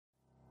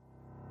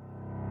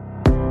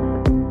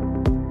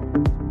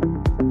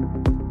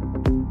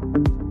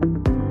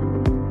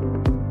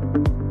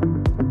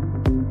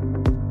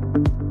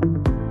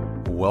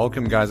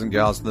Welcome, guys and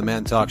gals, to the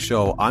Man Talk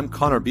Show. I'm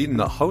Connor Beaton,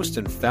 the host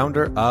and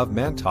founder of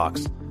Man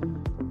Talks.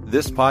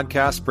 This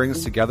podcast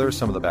brings together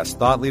some of the best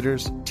thought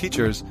leaders,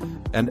 teachers,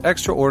 and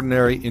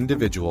extraordinary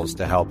individuals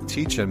to help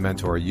teach and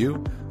mentor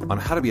you on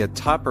how to be a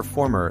top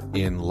performer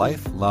in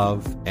life,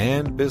 love,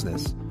 and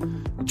business.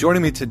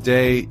 Joining me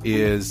today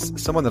is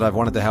someone that I've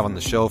wanted to have on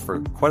the show for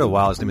quite a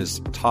while. His name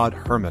is Todd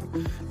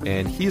Herman,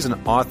 and he's an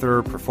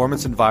author,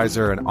 performance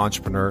advisor, and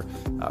entrepreneur.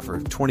 For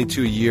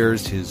 22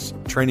 years, his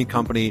training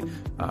company,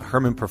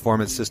 Herman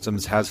Performance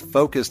Systems, has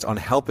focused on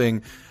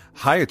helping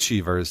high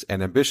achievers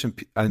and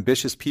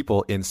ambitious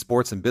people in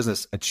sports and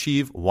business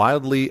achieve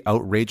wildly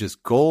outrageous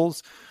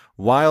goals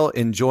while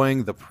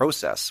enjoying the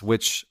process,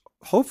 which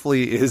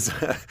hopefully is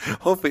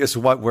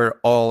what we're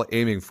all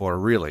aiming for,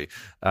 really.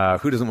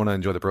 Who doesn't want to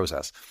enjoy the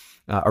process?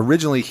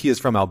 Originally, he is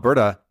from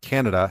Alberta,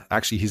 Canada.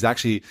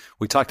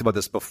 We talked about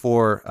this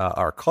before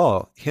our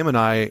call. Him and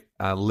I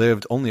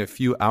lived only a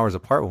few hours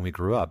apart when we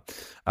grew up,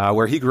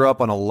 where he grew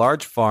up on a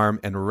large farm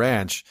and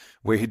ranch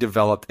where he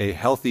developed a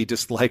healthy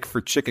dislike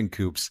for chicken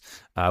coops,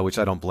 which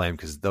I don't blame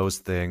because those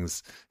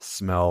things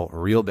smell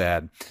real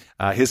bad.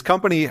 His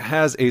company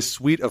has a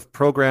suite of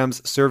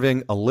programs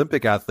serving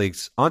Olympic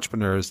athletes,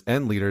 entrepreneurs,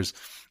 and leaders.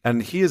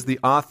 And he is the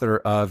author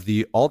of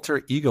The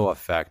Alter Ego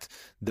Effect,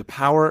 The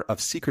Power of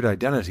Secret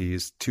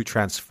Identities to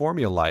Transform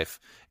Your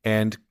Life,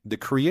 and the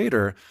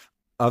creator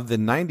of the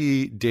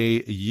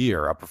 90-Day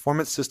Year, a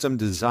performance system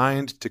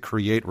designed to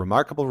create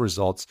remarkable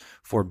results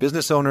for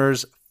business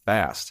owners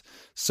fast.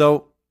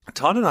 So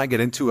Todd and I get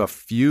into a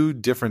few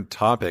different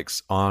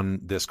topics on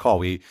this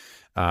call.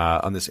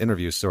 On this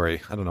interview,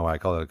 sorry, I don't know why I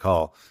call it a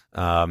call.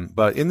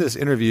 But in this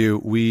interview,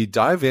 we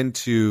dive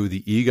into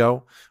the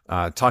ego,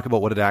 talk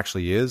about what it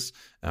actually is.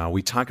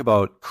 We talk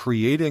about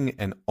creating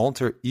an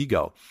alter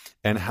ego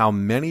and how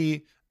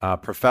many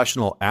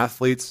professional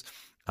athletes,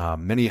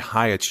 many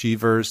high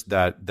achievers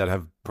that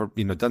have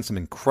done some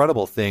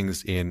incredible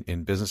things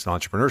in business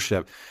and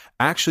entrepreneurship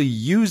actually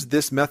use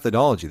this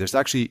methodology.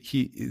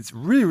 It's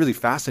really, really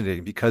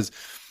fascinating because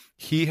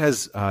he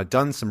has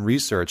done some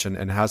research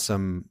and has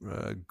some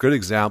good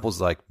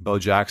examples like Bo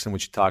Jackson,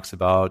 which he talks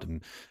about,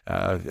 and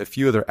a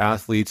few other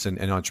athletes and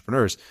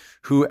entrepreneurs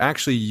who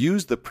actually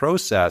use the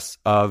process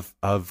of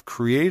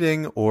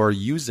creating or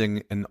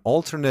using an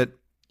alternate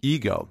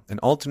ego, an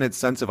alternate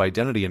sense of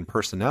identity and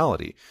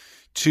personality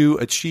to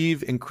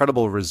achieve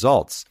incredible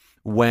results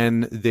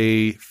when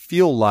they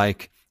feel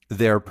like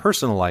their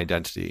personal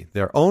identity,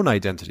 their own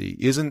identity,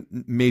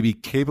 isn't maybe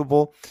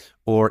capable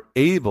or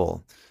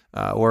able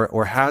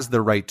or has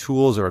the right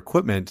tools or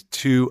equipment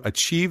to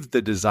achieve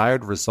the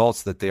desired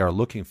results that they are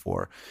looking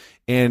for.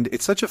 And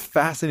it's such a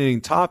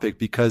fascinating topic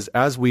because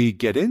as we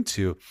get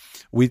into,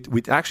 we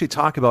actually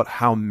talk about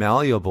how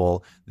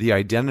malleable the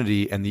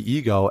identity and the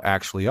ego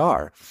actually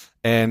are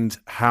and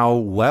how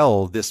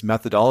well this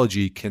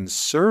methodology can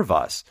serve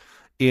us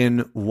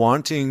in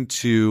wanting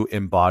to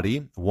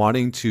embody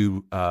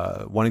the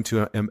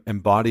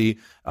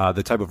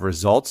type of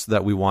results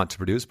that we want to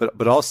produce,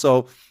 but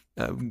also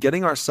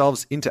getting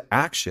ourselves into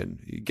action,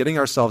 getting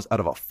ourselves out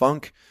of a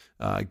funk,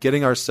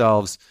 getting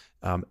ourselves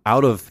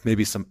out of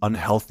maybe some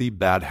unhealthy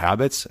bad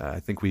habits. I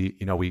think we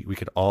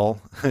could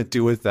all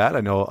do with that.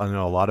 I know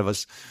a lot of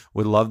us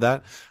would love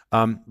that.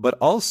 But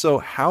also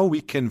how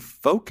we can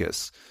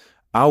focus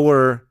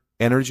our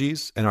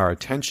energies and our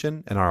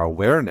attention and our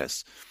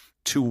awareness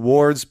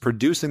towards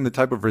producing the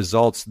type of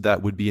results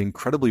that would be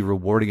incredibly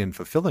rewarding and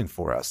fulfilling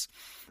for us.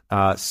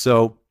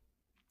 So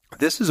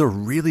this is a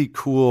really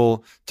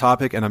cool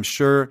topic, and I'm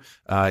sure,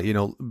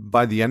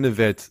 by the end of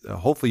it,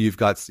 hopefully you've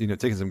got,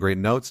 taken some great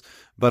notes.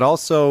 But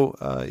also,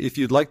 if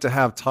you'd like to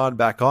have Todd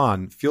back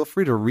on, feel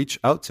free to reach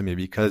out to me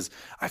because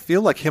I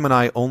feel like him and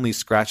I only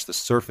scratched the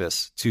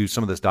surface to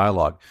some of this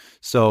dialogue.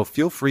 So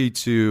feel free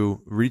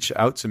to reach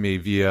out to me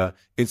via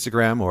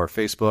Instagram or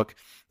Facebook,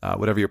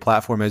 whatever your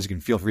platform is. You can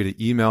feel free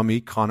to email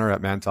me,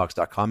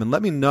 connor@mantalks.com, and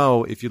let me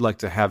know if you'd like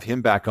to have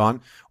him back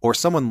on or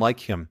someone like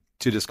him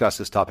to discuss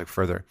this topic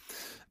further.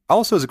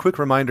 Also, as a quick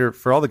reminder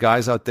for all the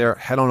guys out there,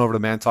 head on over to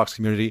Man Talks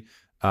community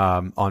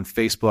on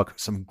Facebook.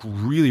 Some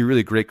really,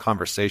 really great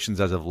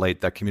conversations as of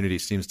late. That community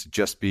seems to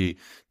just be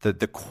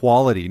the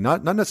quality,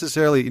 not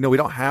necessarily, we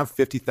don't have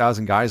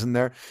 50,000 guys in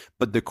there,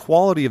 but the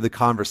quality of the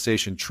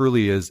conversation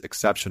truly is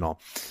exceptional.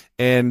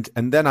 And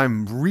then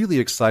I'm really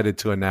excited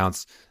to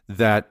announce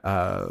that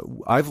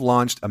I've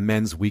launched a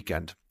men's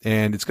weekend,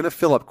 and it's going to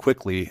fill up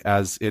quickly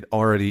as it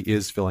already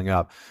is filling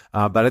up.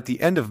 But at the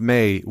end of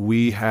May,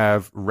 we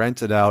have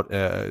rented out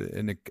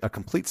a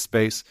complete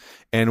space,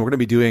 and we're going to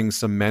be doing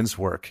some men's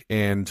work.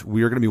 And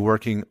we are going to be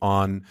working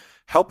on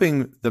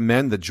helping the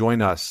men that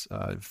join us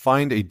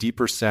find a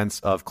deeper sense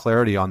of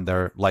clarity on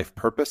their life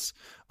purpose,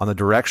 on the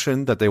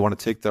direction that they want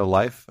to take their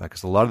life,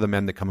 because a lot of the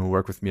men that come and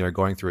work with me are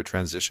going through a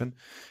transition,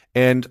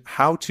 and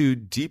how to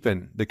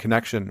deepen the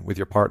connection with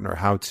your partner,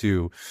 how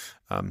to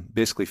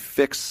basically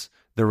fix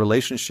the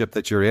relationship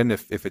that you're in,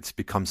 if it's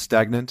become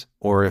stagnant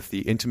or if the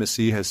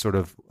intimacy has sort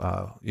of,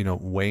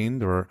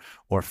 waned or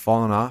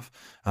fallen off,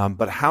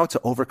 but how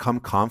to overcome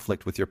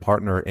conflict with your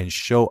partner and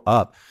show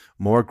up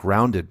more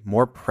grounded,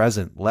 more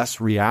present, less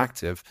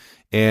reactive,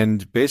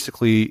 and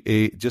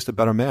basically just a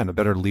better man, a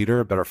better leader,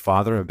 a better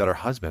father, a better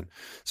husband.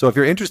 So if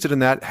you're interested in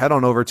that, head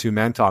on over to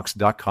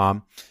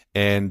mantalks.com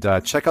and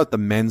check out the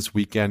men's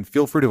weekend.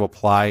 Feel free to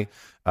apply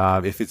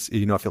if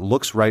it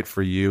looks right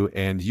for you,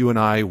 and you and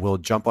I will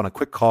jump on a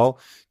quick call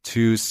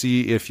to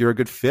see if you're a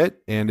good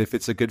fit and if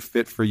it's a good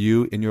fit for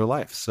you in your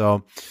life.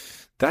 So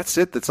that's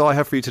it. That's all I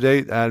have for you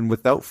today. And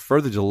without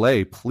further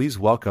delay, please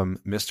welcome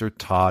Mr.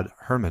 Todd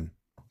Herman.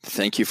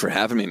 Thank you for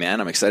having me,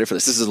 man. I'm excited for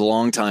this. This is a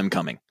long time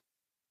coming.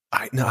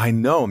 I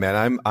know,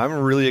 man. I'm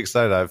really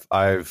excited.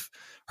 I've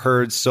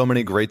heard so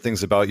many great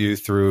things about you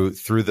through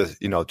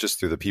the just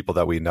through the people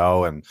that we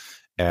know,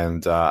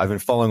 and I've been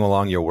following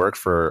along your work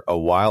for a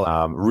while.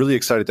 I'm really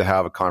excited to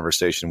have a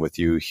conversation with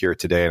you here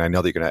today, and I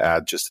know that you're going to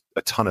add just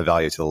a ton of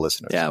value to the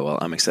listeners. Yeah, well,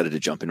 I'm excited to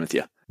jump in with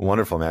you.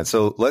 Wonderful, man.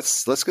 So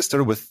let's get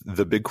started with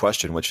the big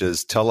question, which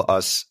is tell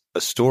us a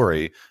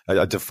story,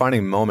 a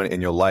defining moment in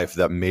your life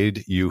that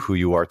made you who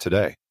you are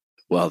today.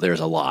 Well, there's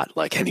a lot,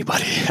 like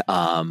anybody.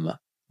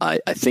 I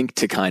think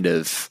to kind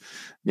of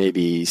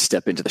maybe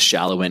step into the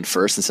shallow end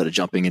first instead of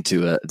jumping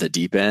into the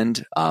deep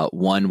end.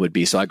 One would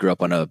be, so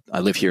I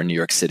live here in New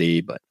York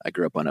City, but I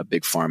grew up on a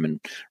big farm and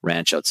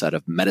ranch outside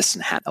of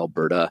Medicine Hat,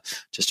 Alberta,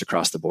 just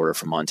across the border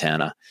from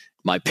Montana.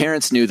 My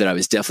parents knew that I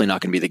was definitely not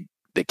going to be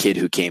the kid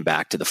who came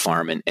back to the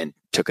farm and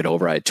took it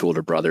over. I had two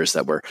older brothers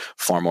that were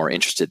far more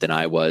interested than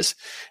I was.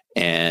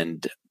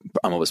 And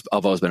I've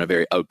always been a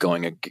very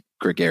outgoing and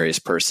gregarious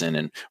person,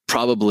 and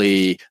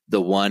probably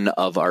the one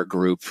of our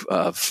group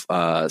of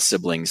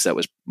siblings that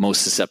was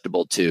most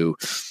susceptible to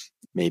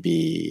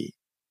maybe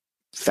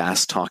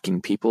fast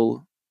talking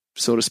people,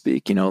 so to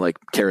speak, like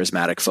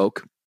charismatic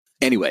folk.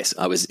 Anyways,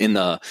 I was in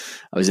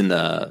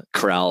the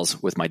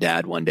corrals with my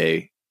dad one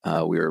day.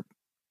 We were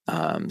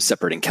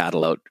separating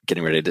cattle out,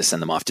 getting ready to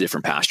send them off to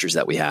different pastures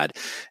that we had.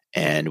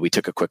 And we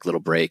took a quick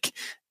little break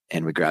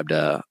and we grabbed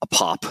a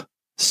pop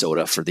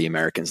soda for the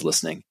Americans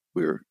listening.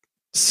 We were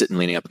sitting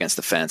leaning up against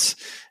the fence,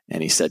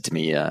 and he said to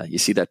me, you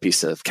see that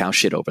piece of cow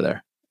shit over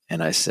there?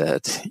 And I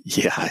said,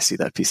 yeah, I see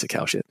that piece of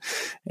cow shit.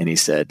 And he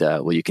said,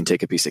 well, you can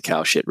take a piece of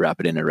cow shit,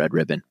 wrap it in a red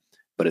ribbon,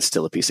 but it's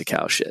still a piece of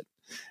cow shit.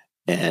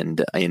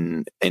 And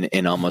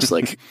in almost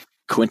like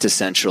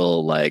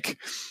quintessential, like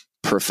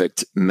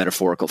perfect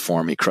metaphorical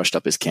form, he crushed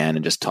up his can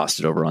and just tossed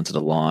it over onto the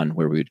lawn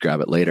where we would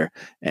grab it later,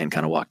 and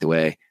kind of walked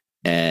away.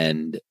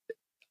 And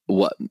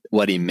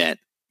what he meant,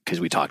 because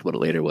we talked about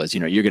it later, was,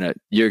 you're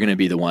gonna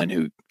be the one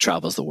who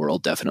travels the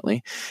world,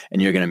 definitely,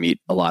 and you're gonna meet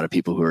a lot of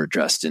people who are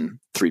dressed in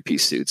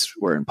 3-piece suits,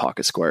 wearing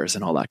pocket squares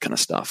and all that kind of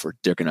stuff, or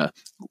they're gonna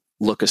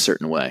look a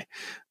certain way.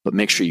 But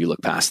make sure you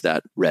look past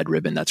that red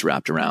ribbon that's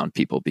wrapped around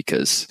people,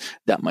 because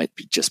that might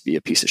just be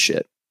a piece of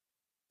shit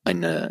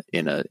in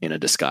a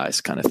disguise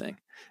kind of thing.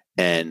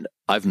 And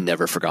I've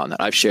never forgotten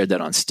that. I've shared that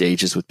on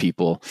stages with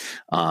people.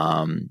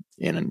 And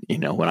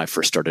when I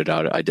first started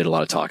out, I did a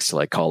lot of talks to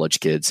like college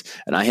kids,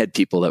 and I had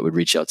people that would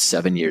reach out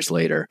 7 years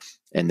later,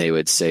 and they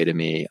would say to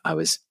me,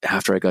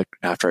 after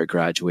I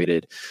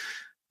graduated,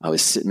 I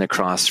was sitting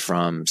across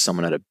from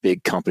someone at a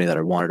big company that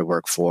I wanted to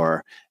work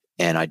for.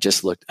 And I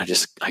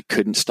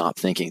couldn't stop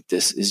thinking,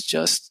 this is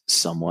just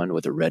someone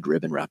with a red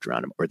ribbon wrapped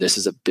around him, or this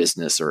is a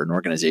business or an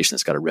organization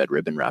that's got a red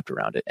ribbon wrapped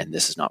around it. And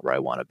this is not where I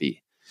want to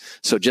be.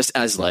 So just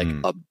as like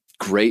a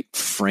great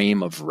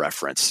frame of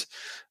reference,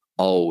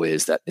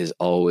 that is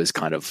always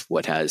kind of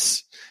what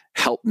has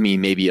helped me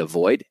maybe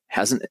avoid.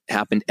 Hasn't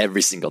happened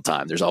every single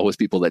time. There's always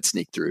people that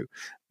sneak through,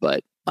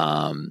 but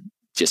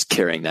just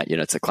carrying that,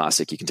 it's a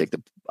classic. You can take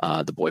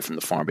the boy from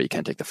the farm, but you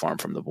can't take the farm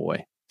from the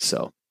boy.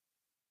 So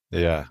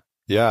yeah.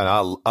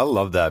 And I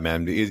love that,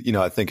 man.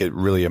 I think it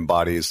really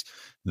embodies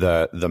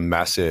the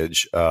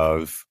message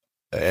of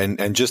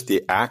and just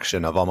the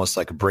action of almost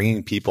like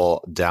bringing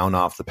people down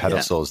off the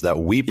pedestals that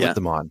we put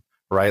them on,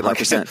 right? Like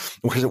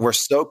 100%. we're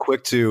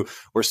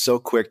so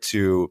quick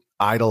to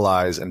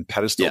idolize and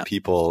pedestal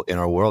people in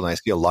our world, and I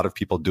see a lot of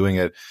people doing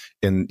it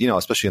in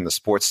especially in the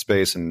sports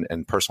space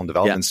and personal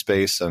development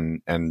space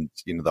and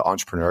the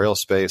entrepreneurial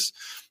space,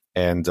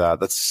 and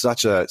that's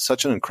such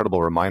an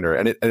incredible reminder,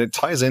 and it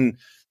ties in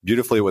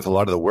beautifully with a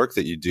lot of the work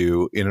that you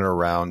do in and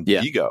around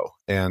ego,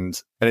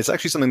 and it's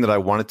actually something that I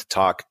wanted to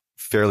talk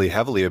fairly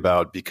heavily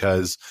about,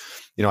 because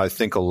I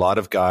think a lot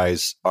of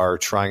guys are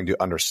trying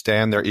to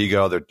understand their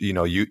ego. That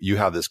you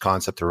have this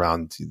concept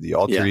around the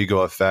alter ego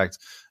effect,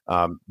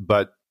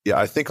 but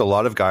I think a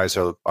lot of guys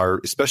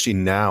are especially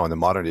now in the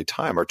modern day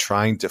time are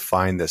trying to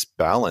find this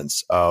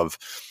balance of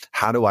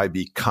how do I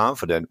be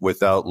confident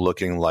without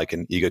looking like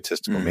an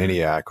egotistical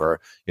maniac or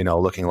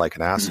looking like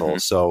an asshole.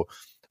 So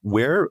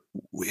where,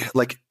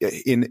 like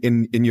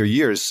in your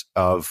years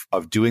of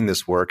doing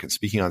this work and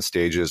speaking on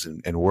stages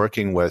and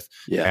working with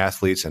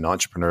athletes and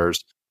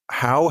entrepreneurs,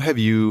 how have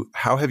you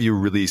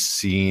really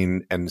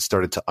seen and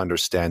started to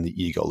understand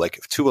the ego? Like,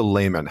 to a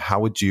layman, how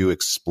would you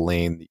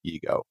explain the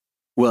ego?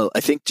 Well,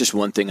 I think just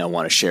one thing I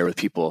want to share with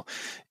people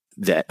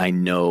that I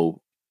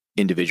know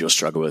individuals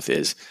struggle with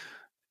is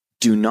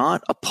do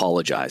not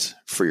apologize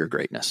for your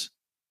greatness.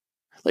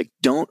 Like,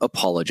 don't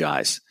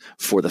apologize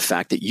for the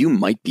fact that you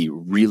might be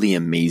really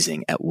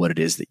amazing at what it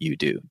is that you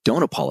do.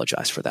 Don't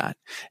apologize for that.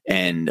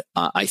 And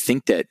I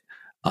think that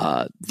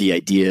the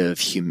idea of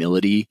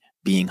humility,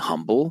 being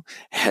humble,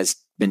 has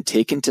been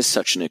taken to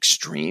such an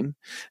extreme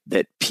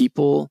that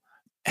people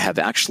have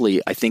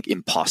actually, I think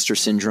imposter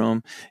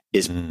syndrome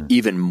is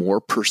even more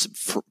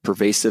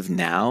pervasive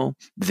now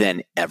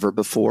than ever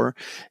before.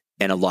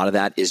 And a lot of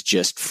that is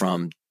just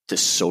from the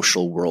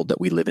social world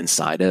that we live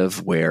inside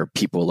of, where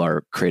people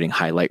are creating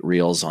highlight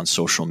reels on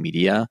social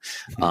media,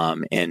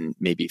 and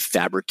maybe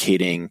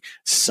fabricating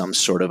some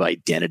sort of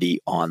identity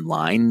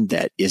online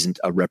that isn't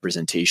a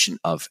representation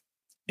of,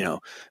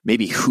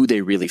 maybe who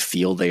they really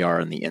feel they are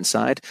on the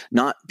inside,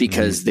 not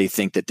because they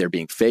think that they're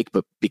being fake,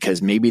 but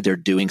because maybe they're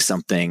doing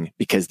something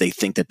because they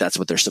think that that's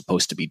what they're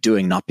supposed to be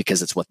doing, not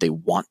because it's what they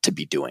want to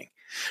be doing.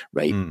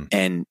 Right.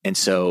 And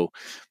so,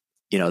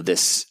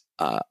 this,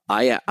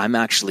 I'm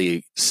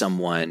actually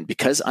someone,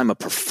 because I'm a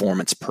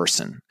performance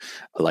person,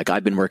 like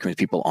I've been working with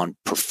people on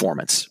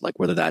performance, like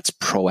whether that's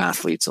pro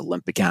athletes,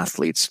 Olympic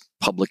athletes,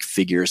 public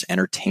figures,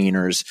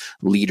 entertainers,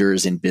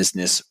 leaders in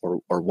business,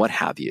 or what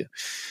have you.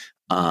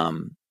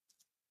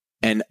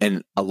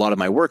 And a lot of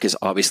my work is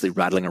obviously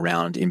rattling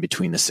around in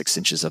between the 6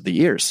 inches of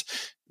the ears,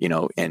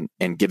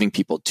 and giving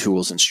people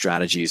tools and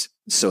strategies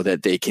so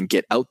that they can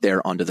get out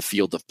there onto the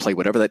field of play,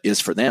 whatever that is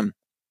for them,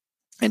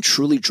 and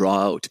truly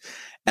draw out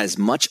as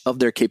much of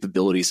their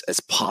capabilities as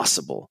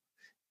possible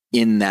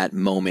in that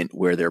moment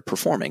where they're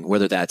performing,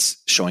 whether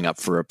that's showing up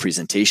for a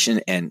presentation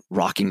and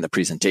rocking the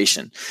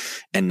presentation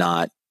and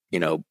not,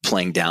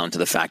 playing down to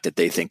the fact that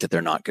they think that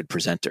they're not good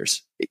presenters.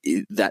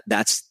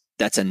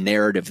 That's a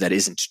narrative that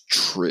isn't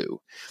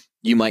true.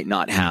 You might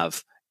not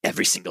have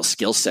every single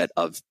skill set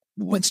of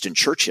Winston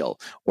Churchill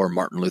or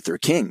Martin Luther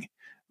King,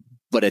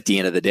 but at the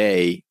end of the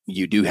day,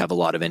 you do have a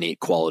lot of innate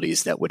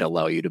qualities that would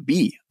allow you to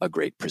be a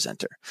great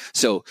presenter.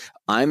 So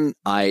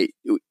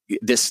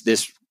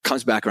this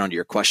comes back around to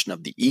your question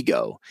of the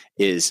ego.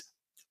 Is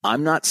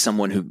I'm not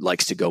someone who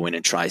likes to go in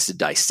and tries to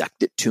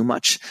dissect it too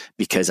much,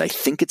 because I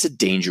think it's a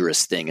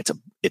dangerous thing.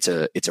 It's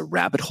a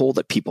rabbit hole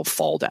that people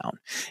fall down,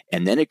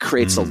 and then it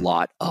creates a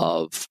lot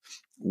of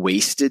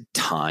wasted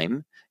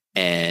time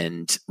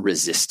and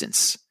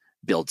resistance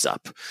builds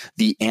up.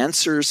 The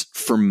answers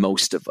for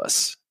most of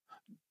us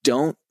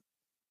don't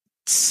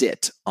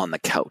sit on the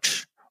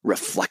couch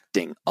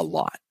reflecting a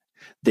lot.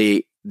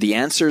 The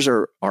answers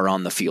are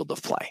on the field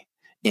of play,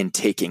 in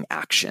taking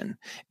action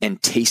and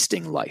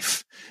tasting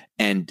life,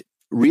 and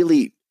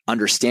really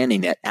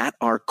understanding that at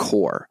our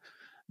core,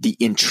 the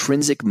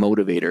intrinsic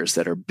motivators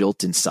that are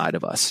built inside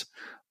of us,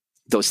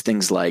 those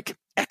things like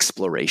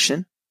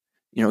exploration,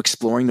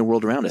 exploring the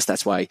world around us.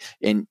 That's why,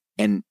 and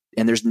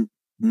there's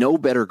no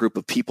better group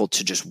of people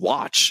to just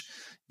watch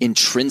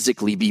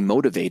intrinsically be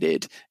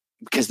motivated,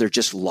 because they're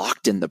just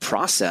locked in the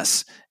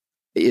process,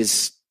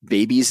 is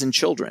babies and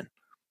children,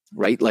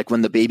 right? Like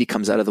when the baby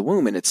comes out of the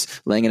womb and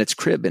it's laying in its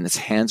crib and its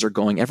hands are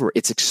going everywhere,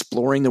 it's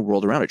exploring the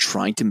world around it,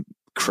 trying to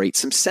create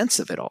some sense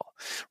of it all,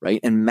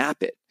 right? And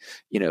map it.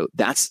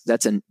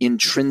 That's an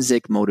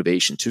intrinsic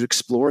motivation to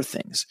explore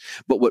things.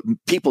 But what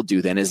people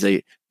do then is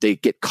they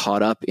get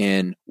caught up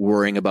in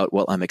worrying about,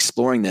 well, I'm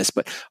exploring this,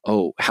 but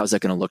how's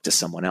that going to look to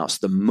someone else?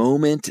 The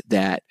moment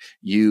that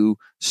you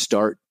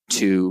start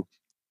to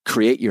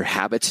create your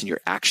habits and your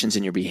actions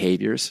and your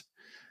behaviors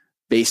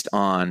based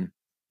on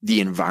the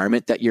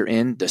environment that you're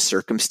in, the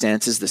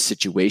circumstances, the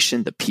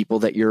situation, the people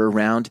that you're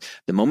around,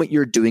 the moment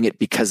you're doing it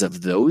because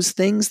of those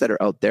things that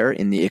are out there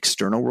in the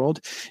external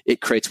world,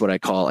 it creates what I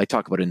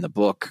talk about in the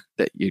book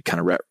that you kind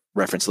of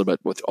reference a little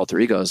bit with alter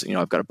egos.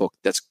 I've got a book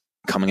that's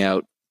coming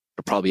out,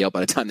 or probably out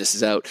by the time this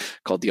is out,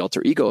 called The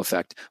Alter Ego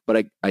Effect.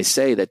 But I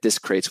say that this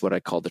creates what I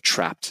call the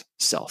trapped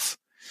self,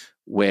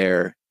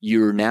 where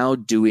you're now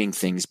doing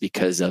things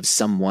because of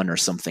someone or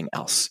something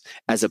else,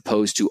 as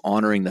opposed to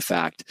honoring the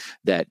fact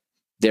that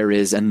there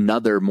is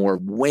another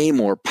way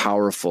more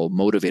powerful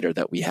motivator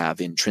that we have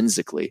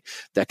intrinsically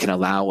that can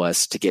allow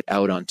us to get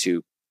out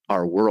onto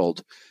our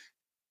world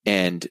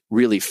and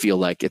really feel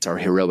like it's our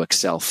heroic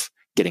self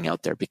getting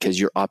out there, because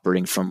you're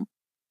operating from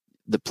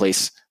the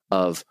place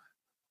of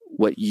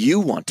what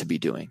you want to be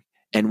doing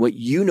and what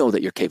you know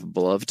that you're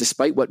capable of,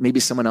 despite what maybe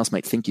someone else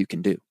might think you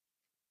can do.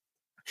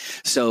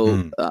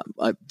 So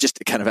just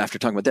kind of after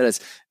talking about that, is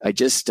I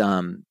just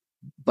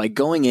by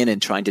going in and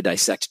trying to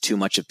dissect too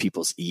much of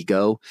people's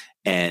ego,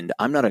 and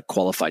I'm not a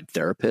qualified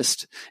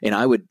therapist, and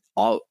I would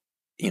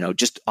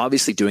just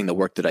obviously doing the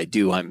work that I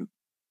do, I'm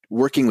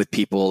working with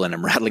people and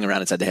I'm rattling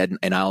around inside the head,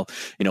 and I'll,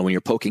 when you're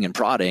poking and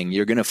prodding,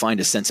 you're going to find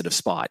a sensitive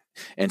spot.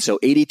 And so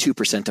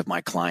 82% of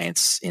my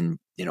clients in,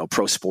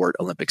 pro sport,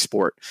 Olympic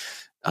sport,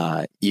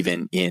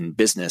 even in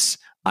business,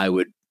 I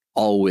would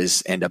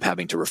always end up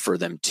having to refer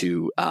them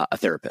to a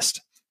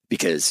therapist,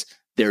 because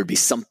there would be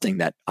something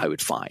that I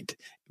would find,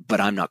 but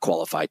I'm not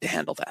qualified to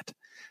handle that.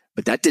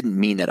 But that didn't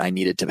mean that I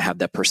needed to have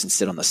that person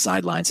sit on the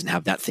sidelines and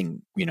have that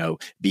thing,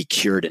 be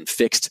cured and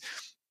fixed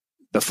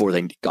before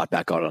they got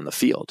back out on the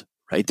field.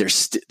 Right.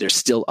 There's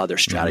still other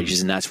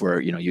strategies. And that's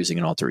where, using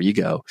an alter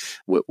ego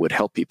would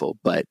help people.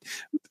 But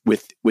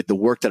with the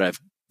work that I've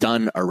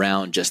done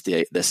around just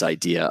this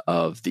idea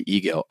of the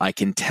ego, I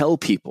can tell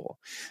people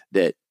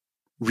that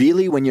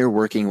really, when you're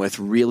working with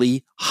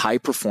really high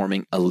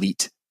performing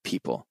elite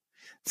people,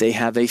 they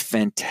have a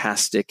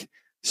fantastic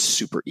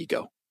super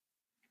ego.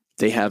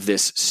 They have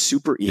this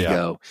super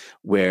ego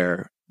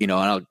where, and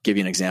I'll give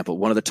you an example.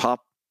 One of the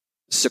top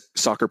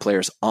soccer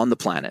players on the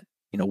planet,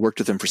 worked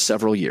with him for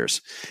several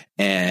years,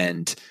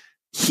 and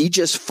he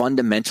just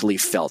fundamentally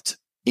felt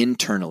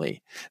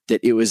internally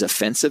that it was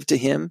offensive to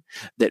him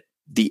that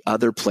the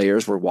other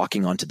players were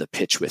walking onto the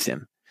pitch with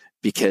him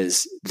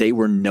because they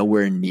were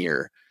nowhere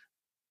near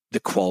the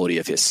quality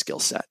of his skill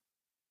set.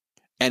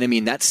 And I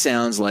mean, that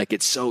sounds like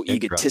it's so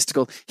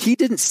egotistical. He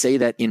didn't say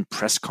that in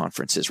press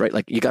conferences, right?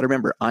 Like, you got to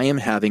remember, I am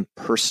having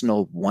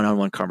personal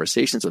one-on-one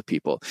conversations with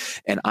people,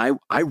 and I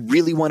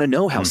really want to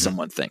know how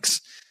someone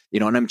thinks,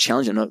 and I'm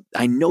challenging them.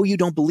 I know you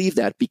don't believe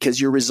that because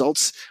your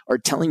results are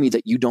telling me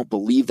that you don't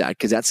believe that,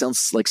 because that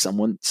sounds like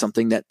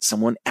something that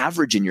someone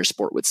average in your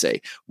sport would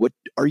say. What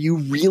are you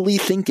really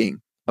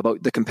thinking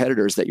about the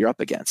competitors that you're up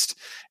against?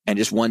 And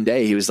just one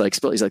day he's like,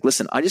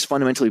 listen, I just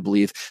fundamentally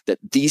believe that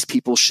these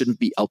people shouldn't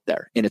be out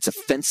there. And it's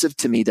offensive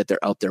to me that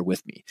they're out there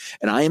with me.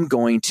 And I am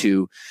going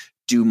to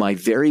do my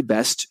very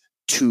best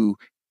to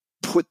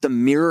put the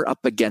mirror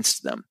up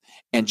against them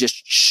and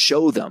just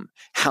show them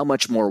how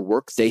much more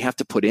work they have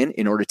to put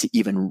in order to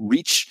even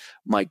reach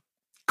my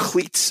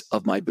cleats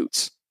of my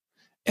boots.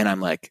 And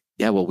I'm like,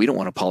 yeah, well, we don't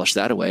want to polish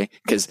that away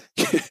because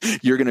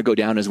you're going to go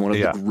down as one of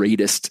the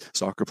greatest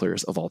soccer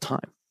players of all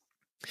time.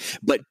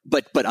 But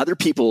other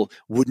people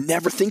would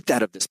never think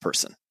that of this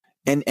person.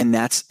 And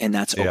that's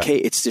okay.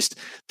 It's just,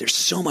 there's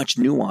so much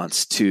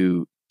nuance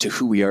to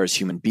who we are as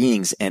human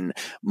beings. And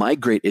my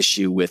great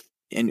issue with,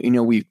 and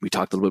we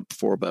talked a little bit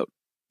before about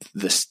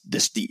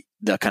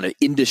the kind of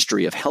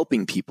industry of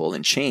helping people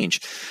and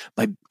change.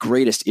 My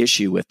greatest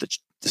issue with the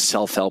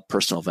self-help,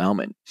 personal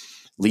development,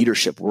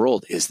 leadership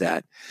world is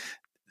that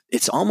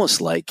it's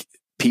almost like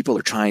people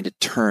are trying to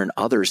turn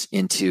others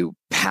into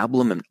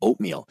pablum and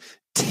oatmeal,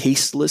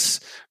 tasteless,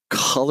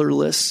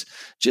 colorless,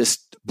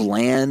 just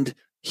bland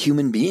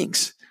human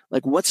beings.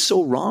 Like, what's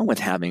so wrong with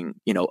having,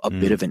 a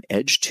bit of an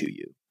edge to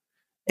you?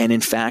 And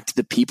in fact,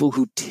 the people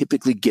who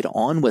typically get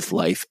on with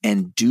life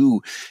and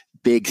do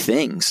big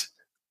things,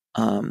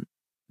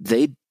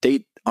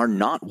 they are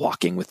not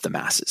walking with the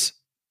masses.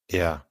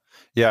 Yeah.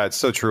 Yeah, it's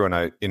so true.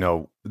 And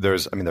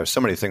there's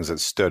so many things that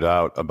stood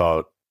out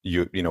about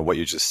what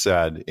you just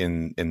said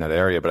in that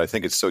area, but I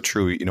think it's so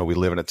true. We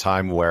live in a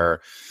time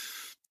where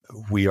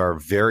we are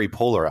very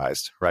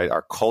polarized, right?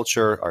 Our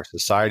culture, our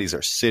societies,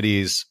 our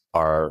cities,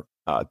 our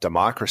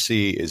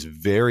democracy is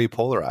very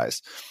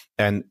polarized.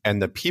 And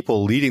the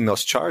people leading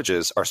those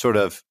charges are sort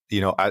of,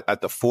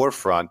 at the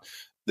forefront.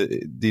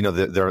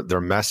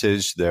 Their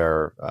message,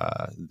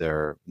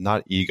 their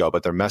not ego,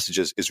 but their message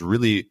is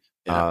really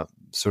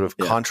sort of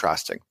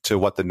contrasting to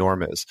what the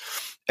norm is.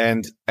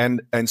 And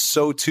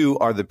so too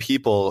are the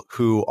people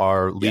who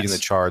are leading the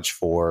charge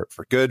for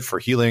good, for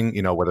healing,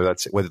 whether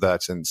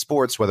that's in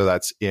sports, whether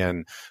that's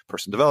in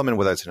personal development,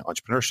 whether that's in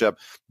entrepreneurship.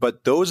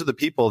 But those are the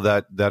people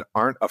that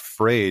aren't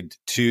afraid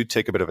to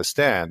take a bit of a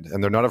stand,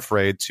 and they're not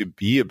afraid to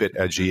be a bit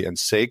edgy and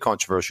say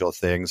controversial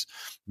things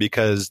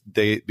because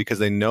they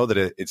know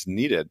that it's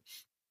needed.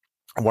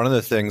 One of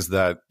the things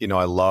that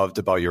I loved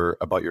about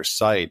your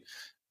site,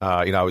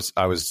 I was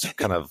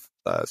kind of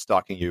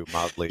stalking you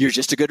mildly. You're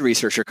just a good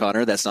researcher,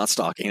 Connor. That's not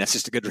stalking. That's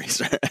just a good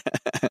researcher.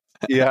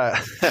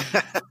 Yeah.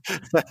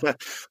 But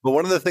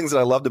one of the things that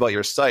I loved about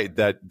your site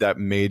that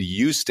made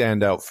you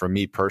stand out for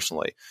me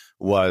personally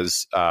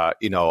was,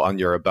 on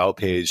your about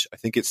page, I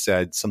think it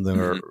said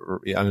something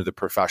under the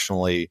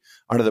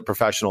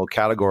professional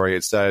category,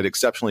 it said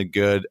exceptionally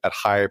good at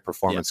high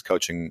performance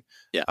coaching,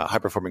 high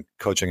performing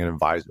coaching and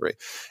advisory.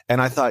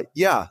 And I thought,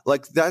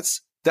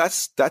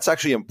 that's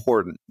actually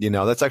important.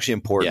 That's actually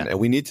important. And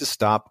we need to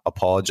stop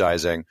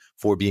apologizing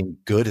for being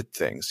good at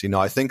things.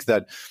 I think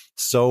that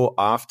so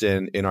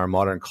often in our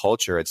modern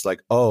culture, it's like,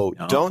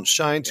 don't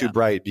shine too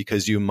bright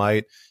because you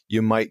might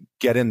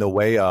get in the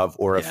way of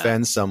or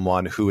offend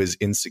someone who is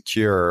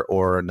insecure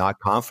or not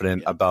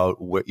confident about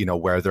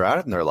where they're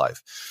at in their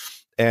life.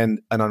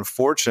 And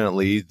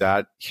unfortunately,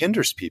 that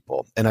hinders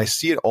people. And I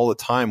see it all the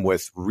time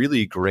with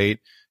really great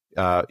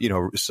a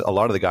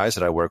lot of the guys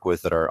that I work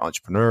with that are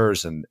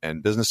entrepreneurs and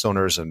business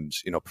owners and,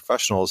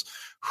 professionals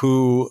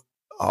who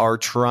are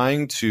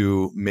trying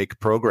to make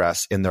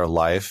progress in their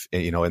life,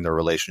 in their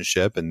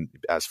relationship and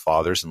as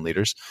fathers and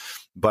leaders,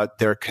 but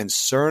they're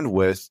concerned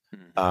with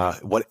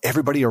what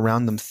everybody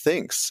around them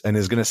thinks and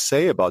is going to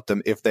say about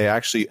them if they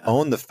actually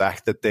own the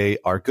fact that they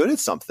are good at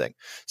something.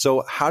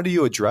 So how do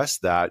you address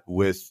that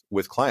with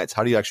clients?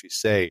 How do you actually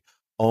say,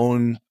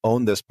 own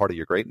this part of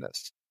your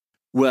greatness?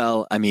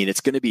 Well, I mean, it's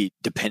going to be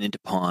dependent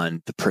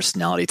upon the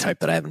personality type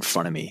that I have in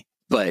front of me.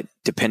 But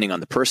depending on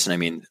the person, I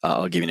mean,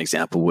 I'll give you an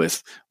example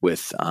with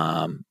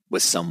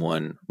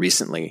someone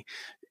recently.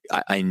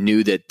 I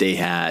knew that they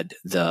had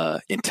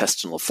the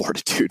intestinal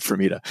fortitude for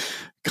me to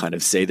kind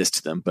of say this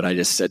to them, but I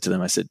just said to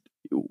them, I said,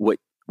 what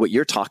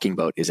you're talking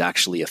about is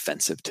actually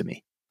offensive to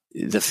me.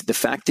 The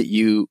fact that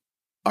you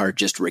are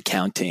just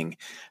recounting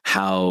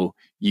how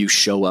you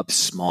show up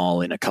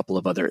small in a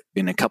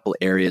couple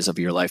areas of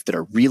your life that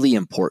are really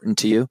important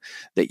to you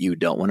that you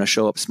don't want to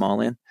show up small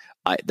in,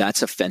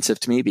 that's offensive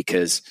to me,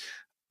 because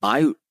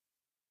I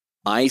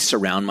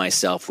surround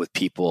myself with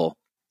people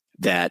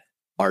that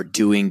are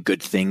doing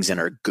good things and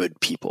are good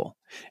people.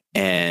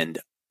 And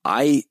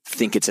I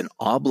think it's an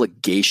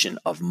obligation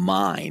of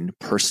mine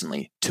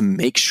personally to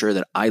make sure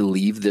that I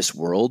leave this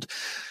world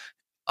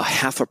a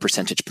half a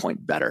percentage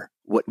point better,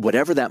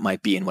 whatever that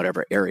might be in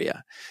whatever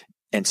area.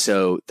 And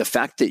so the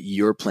fact that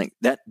you're playing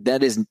that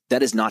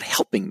is not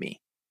helping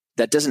me.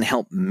 That doesn't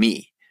help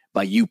me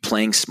by you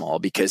playing small,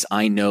 because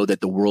I know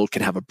that the world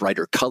could have a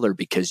brighter color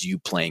because you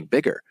playing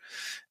bigger.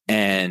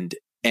 And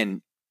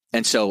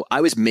so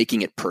I was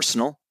making it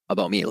personal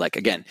about me. Like,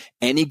 again,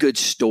 any good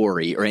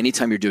story, or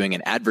anytime you're doing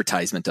an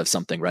advertisement of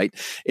something, right?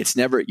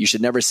 You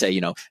should never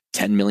say,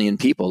 10 million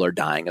people are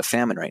dying of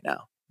famine right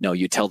now. No,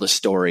 you tell the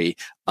story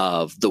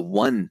of the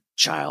one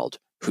child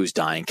who's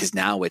dying, because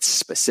now it's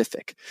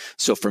specific.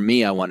 So for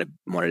me, I wanted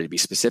to be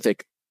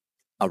specific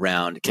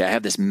around, okay, I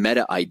have this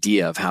meta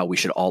idea of how we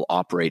should all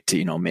operate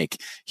to, make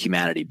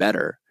humanity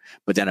better.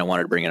 But then I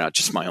wanted to bring it out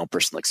just my own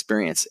personal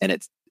experience.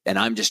 And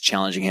I'm just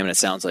challenging him. And it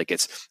sounds like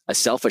it's a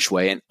selfish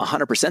way. And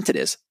 100% it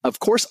is. Of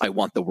course, I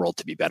want the world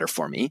to be better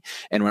for me.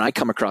 And when I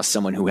come across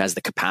someone who has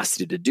the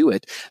capacity to do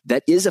it,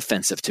 that is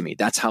offensive to me.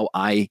 That's how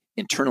I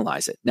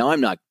internalize it. Now,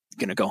 I'm not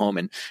going to go home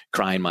and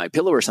cry in my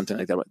pillow or something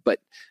like that. But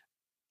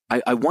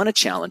I want to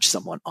challenge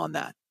someone on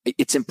that.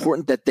 It's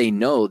important that they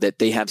know that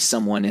they have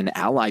someone, an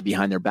ally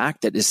behind their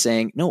back, that is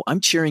saying, no,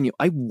 I'm cheering you.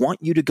 I want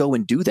you to go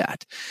and do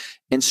that.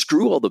 And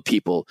screw all the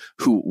people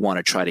who want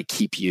to try to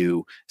keep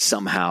you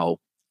somehow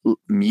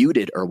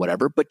muted or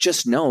whatever, but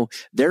just know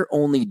they're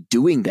only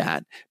doing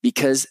that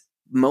because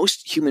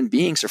most human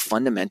beings are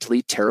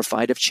fundamentally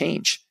terrified of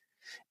change.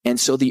 And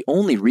so the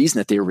only reason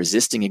that they're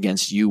resisting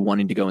against you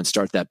wanting to go and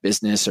start that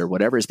business or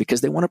whatever is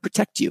because they want to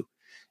protect you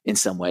in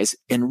some ways.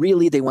 And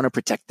really, they want to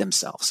protect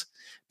themselves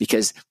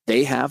because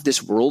they have this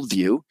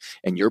worldview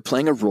and you're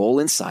playing a role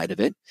inside of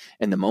it.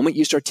 And the moment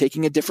you start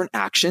taking a different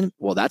action,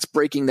 well, that's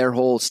breaking their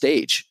whole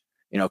stage.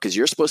 Because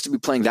you're supposed to be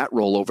playing that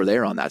role over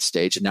there on that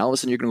stage. And now all of a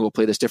sudden you're going to go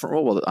play this different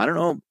role. Well, I don't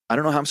know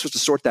how I'm supposed to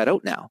sort that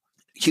out now.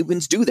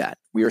 Humans do that.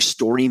 We are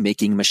story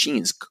making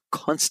machines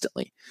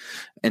constantly.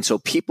 And so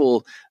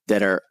people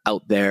that are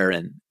out there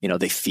and,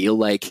 they feel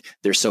like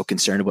they're so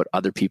concerned about what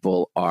other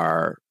people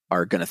are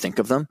going to think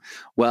of them.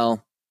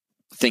 Well,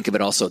 think of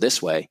it also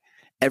this way.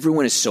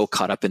 Everyone is so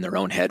caught up in their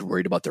own head,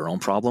 worried about their own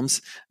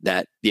problems,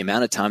 that the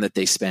amount of time that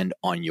they spend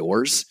on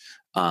yours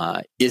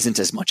isn't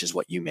as much as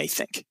what you may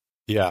think.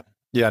 Yeah.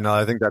 Yeah, no,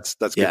 I think that's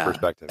good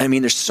perspective. I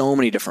mean, there's so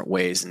many different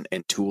ways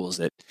and tools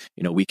that,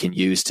 we can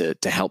use to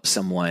help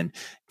someone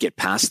get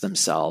past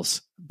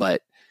themselves.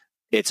 But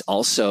it's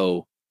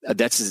also,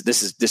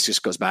 this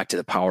just goes back to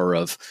the power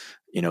of,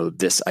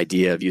 this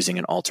idea of using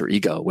an alter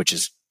ego, which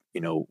is,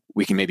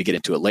 we can maybe get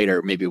into it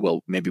later. Maybe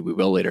we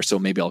will later. So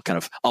maybe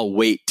I'll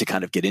wait to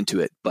kind of get into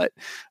it. But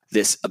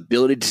this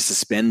ability to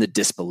suspend the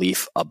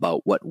disbelief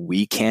about what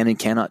we can and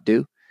cannot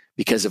do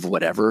because of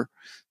whatever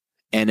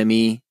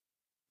enemy,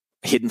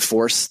 hidden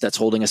force that's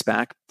holding us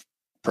back,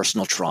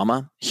 personal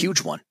trauma,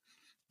 huge one.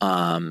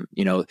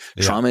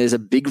 Trauma is a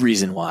big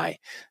reason why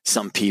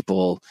some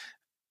people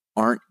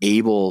aren't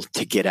able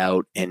to get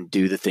out and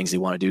do the things they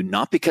want to do,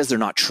 not because they're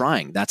not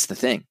trying. That's the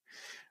thing,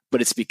 but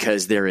it's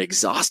because they're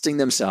exhausting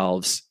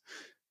themselves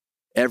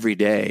every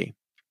day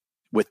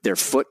with their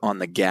foot on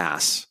the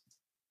gas,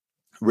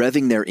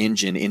 revving their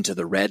engine into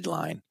the red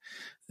line,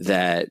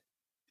 that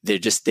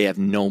they have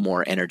no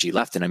more energy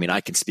left. And I mean,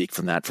 I can speak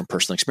from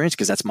personal experience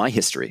because that's my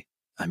history.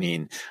 I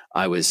mean,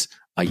 I was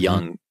a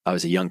young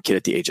kid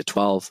at the age of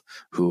 12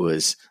 who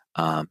was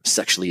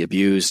sexually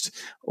abused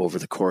over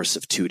the course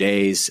of 2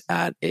 days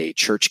at a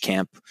church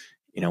camp,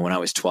 when I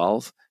was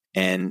 12,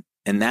 and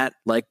that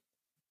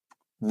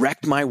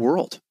wrecked my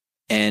world.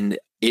 And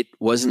it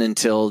wasn't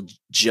until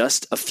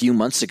just a few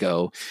months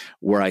ago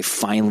where I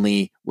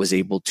finally was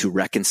able to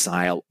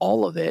reconcile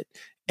all of it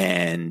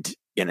and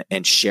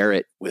share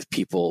it with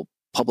people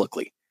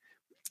publicly.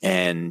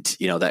 And,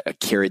 that I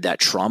carried that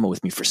trauma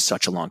with me for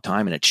such a long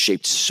time, and it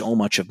shaped so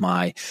much of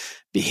my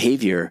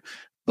behavior,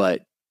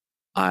 but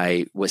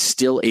I was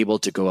still able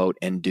to go out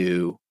and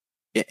do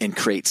and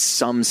create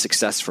some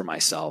success for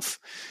myself.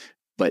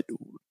 But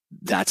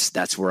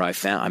that's where I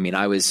found, I mean,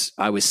 I was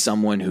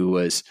someone who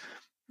was,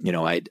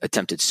 I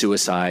attempted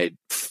suicide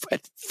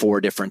at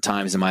 4 different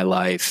times in my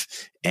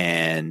life.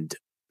 And,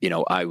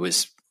 I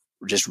was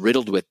just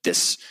riddled with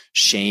this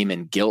shame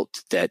and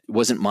guilt that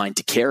wasn't mine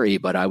to carry,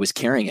 but I was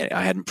carrying it.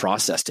 I hadn't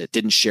processed it,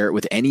 didn't share it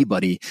with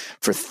anybody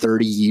for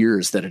 30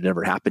 years that had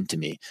ever happened to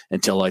me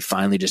until I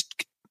finally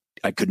just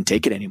I couldn't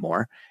take it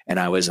anymore. And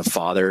I was a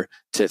father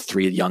to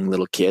 3 young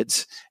little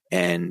kids.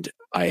 And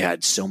I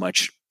had so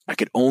much, I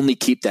could only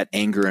keep that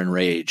anger and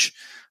rage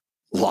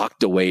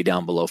locked away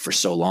down below for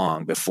so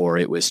long before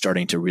it was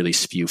starting to really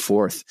spew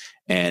forth.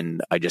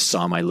 And I just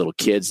saw my little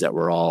kids that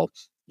were all,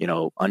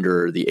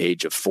 under the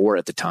age of 4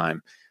 at the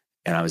time.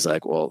 And I was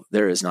like, well,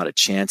 there is not a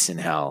chance in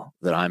hell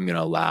that I'm going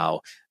to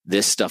allow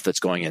this stuff that's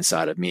going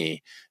inside of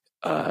me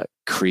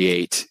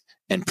create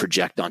and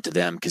project onto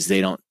them, because they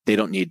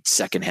don't need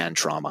secondhand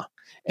trauma.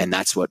 And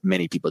that's what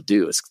many people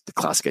do. It's the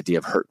classic idea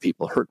of hurt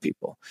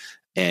people.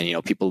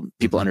 And,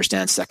 people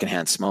understand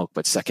secondhand smoke,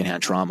 but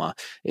secondhand trauma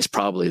is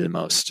probably the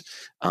most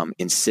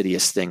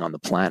insidious thing on the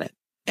planet.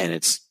 And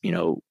it's,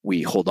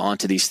 we hold on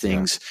to these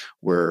things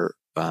where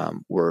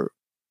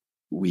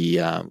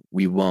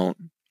we won't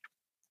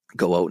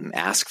go out and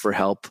ask for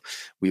help.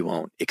 We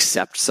won't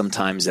accept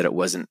sometimes that it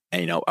wasn't,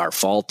 our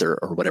fault or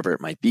whatever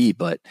it might be.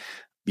 But,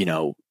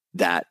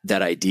 that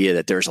idea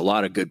that there's a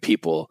lot of good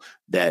people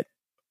that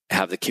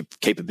have the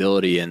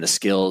capability and the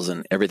skills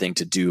and everything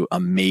to do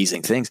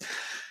amazing things,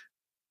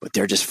 but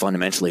they're just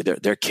fundamentally,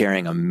 they're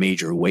carrying a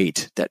major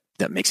weight that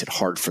makes it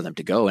hard for them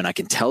to go. And I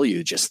can tell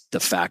you just the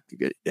fact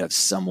of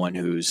someone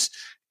who's,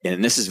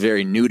 and this is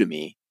very new to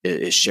me,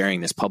 is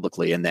sharing this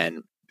publicly. And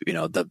then,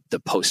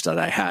 the post that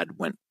I had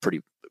went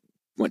pretty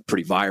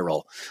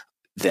viral,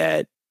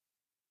 that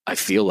I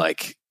feel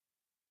like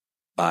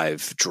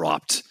I've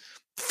dropped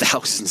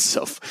thousands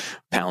of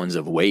pounds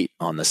of weight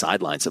on the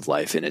sidelines of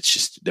life. And it's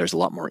just, there's a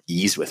lot more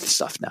ease with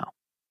stuff now.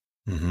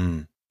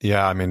 Mm-hmm.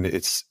 Yeah. I mean,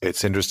 it's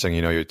interesting,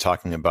 you're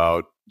talking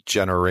about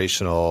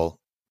generational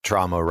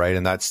trauma, right?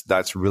 And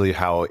that's really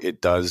how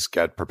it does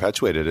get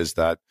perpetuated, is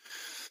that,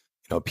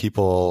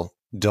 people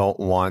don't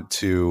want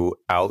to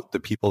out the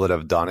people that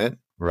have done it,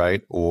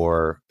 right?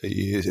 Or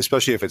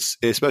especially if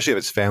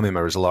it's family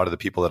members. A lot of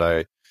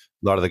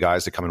the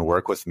guys that come and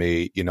work with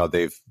me,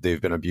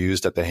 they've been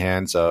abused at the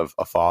hands of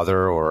a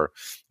father, or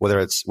whether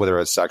it's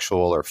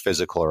sexual or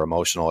physical or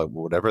emotional,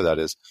 whatever that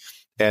is,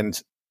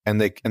 and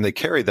they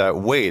carry that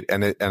weight,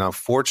 and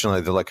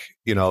unfortunately, they're like,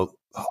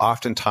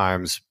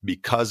 oftentimes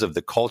because of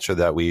the culture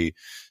that we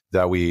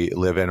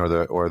live in,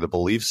 or the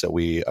beliefs that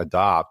we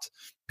adopt,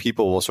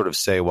 people will sort of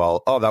say,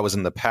 well, oh, that was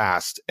in the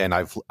past and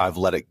I've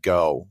let it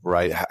go,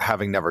 right?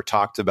 Having never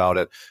talked about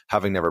it,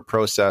 having never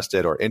processed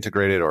it or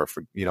integrated or,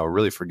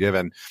 really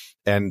forgiven.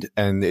 And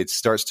it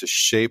starts to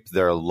shape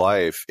their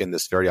life in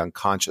this very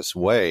unconscious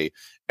way.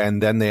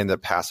 And then they end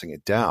up passing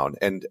it down.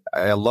 And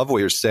I love what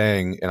you're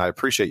saying, and I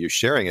appreciate you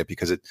sharing it,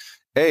 because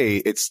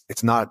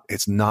it's not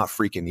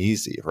freaking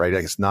easy, right?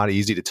 Like, it's not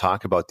easy to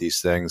talk about these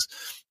things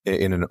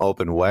in an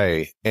open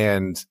way.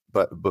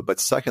 But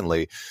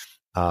secondly,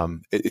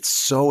 it's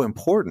so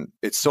important.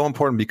 It's so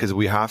important because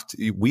we have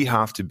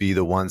to be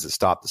the ones that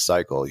stop the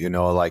cycle.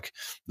 Like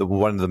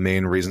one of the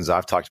main reasons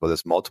I've talked about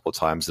this multiple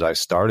times that I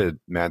started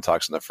Man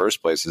Talks in the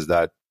first place is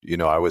that,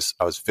 I was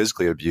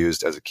physically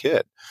abused as a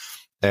kid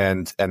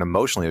and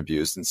emotionally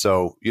abused. And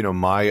so,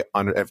 by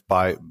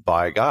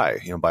a guy,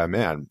 by a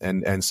man.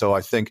 And so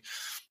I think,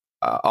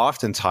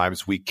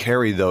 oftentimes we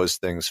carry those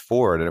things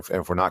forward. And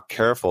if we're not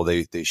careful,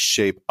 they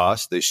shape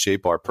us, they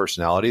shape our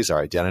personalities,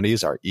 our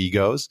identities, our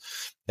egos.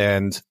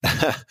 And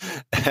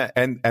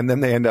and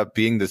then they end up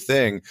being the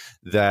thing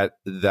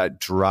that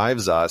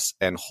drives us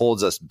and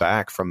holds us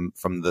back from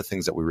the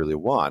things that we really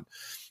want.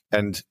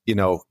 And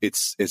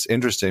it's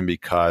interesting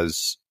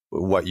because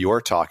what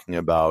you're talking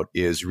about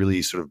is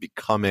really sort of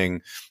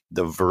becoming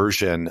the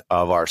version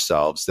of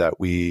ourselves that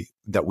we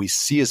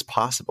see as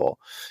possible.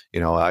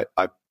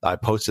 I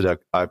posted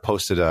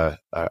a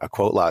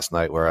quote last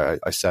night where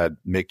I said,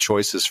 make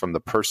choices from the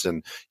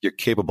person you're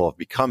capable of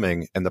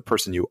becoming, and the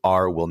person you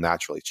are will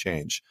naturally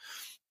change.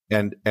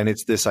 And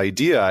it's this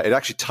idea, it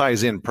actually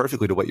ties in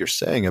perfectly to what you're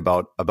saying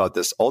about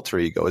this alter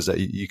ego, is that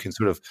you can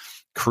sort of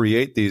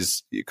create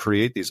these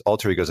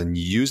alter egos and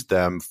use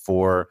them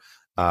for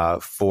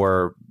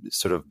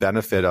sort of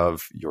benefit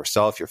of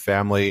yourself, your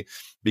family,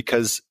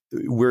 because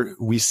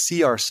we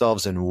see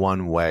ourselves in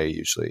one way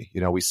usually.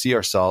 We see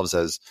ourselves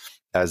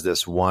as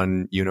this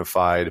one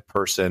unified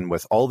person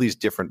with all these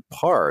different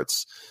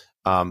parts.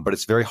 But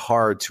it's very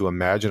hard to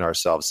imagine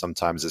ourselves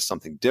sometimes as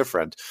something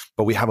different,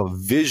 but we have a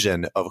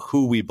vision of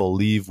who we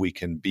believe we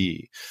can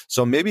be.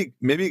 So maybe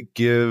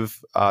give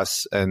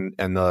us and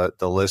the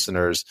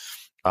listeners,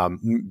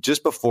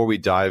 just before we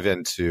dive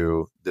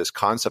into this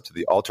concept of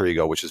the alter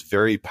ego, which is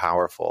very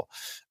powerful,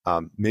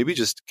 maybe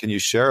just can you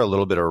share a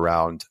little bit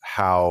around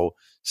how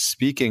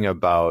speaking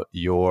about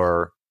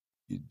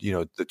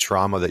the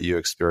trauma that you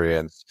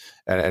experienced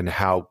and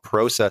how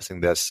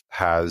processing this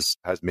has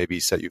maybe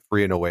set you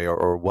free in a way,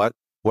 or what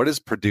is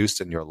produced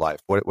in your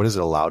life? What has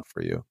it allowed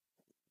for you?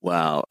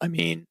 Wow. I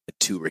mean,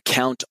 to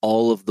recount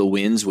all of the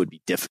wins would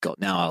be difficult.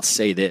 Now I'll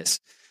say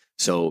this.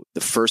 So the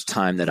first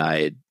time that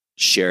I had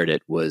shared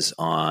it was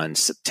on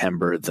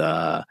September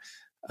the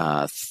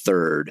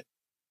 3rd,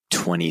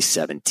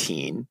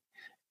 2017.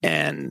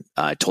 And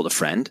I told a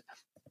friend,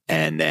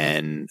 and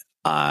then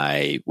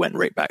I went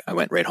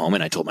right home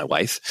and I told my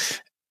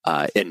wife.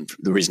 And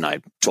the reason I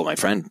told my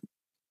friend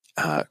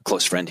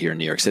close friend here in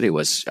New York City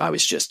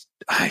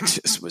I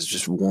just was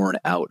just worn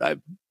out. I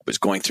was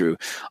going through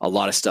a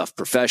lot of stuff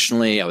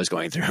professionally. I was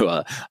going through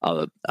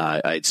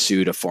I'd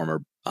sued a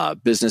former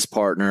business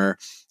partner.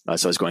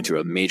 So I was going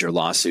through a major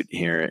lawsuit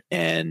here,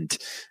 and,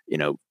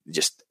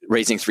 just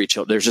raising 3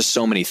 children. There's just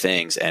so many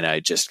things. And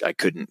I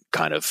couldn't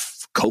kind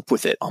of cope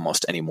with it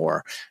almost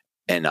anymore.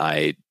 And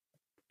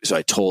so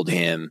I told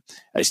him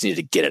I just needed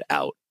to get it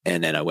out.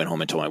 And then I went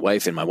home and told my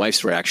wife, and my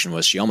wife's reaction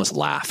was she almost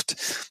laughed.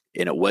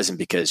 And it wasn't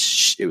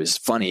because it was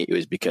funny. It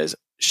was because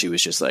she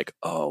was just like,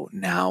 oh,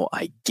 now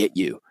I get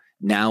you.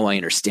 Now I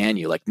understand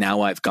you. Like,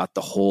 now I've got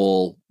the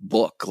whole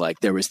book.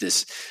 Like, there was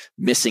this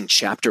missing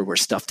chapter where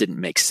stuff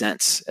didn't make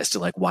sense as to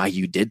like why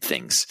you did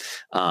things.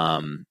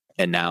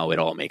 And now it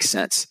all makes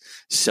sense.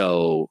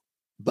 So,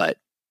 but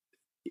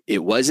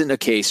it wasn't a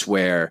case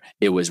where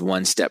it was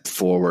one step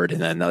forward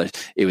and then another.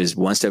 It was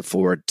one step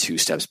forward, 2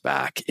 steps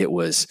back. It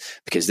was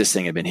because this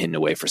thing had been hidden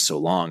away for so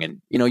long,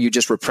 and you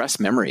just repress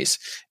memories.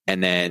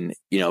 And then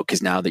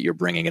because now that you're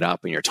bringing it up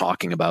and you're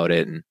talking about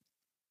it and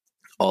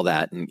all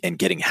that and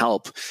getting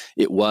help,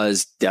 it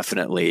was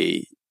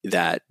definitely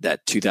that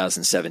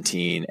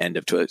 2017, end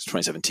of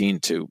 2017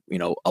 to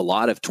a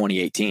lot of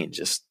 2018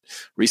 just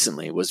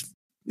recently was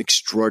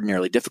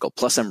extraordinarily difficult.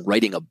 Plus, I'm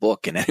writing a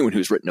book, and anyone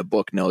who's written a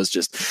book knows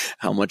just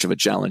how much of a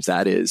challenge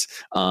that is.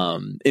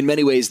 In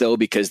many ways, though,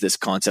 because this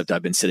concept,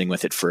 I've been sitting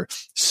with it for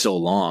so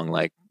long,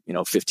 like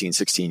 15,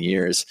 16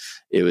 years,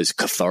 it was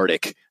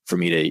cathartic for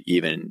me to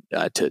even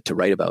to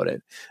write about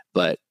it.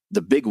 But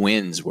the big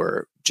wins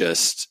were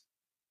just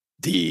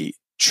the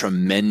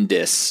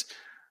tremendous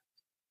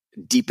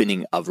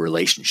deepening of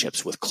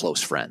relationships with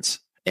close friends,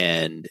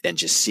 and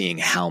just seeing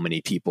how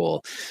many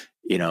people.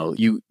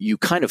 You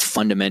kind of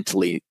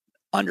fundamentally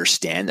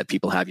understand that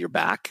people have your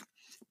back,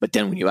 but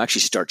then when you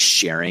actually start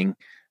sharing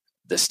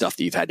the stuff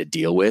that you've had to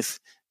deal with,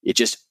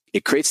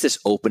 it creates this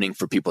opening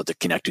for people to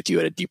connect with you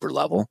at a deeper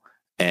level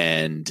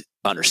and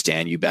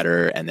understand you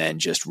better, and then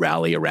just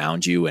rally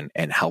around you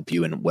and help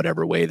you in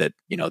whatever way that,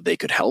 they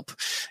could help.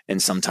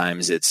 And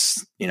sometimes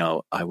it's,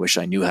 I wish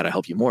I knew how to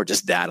help you more,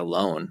 just that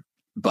alone.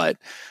 But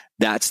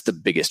that's the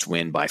biggest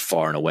win by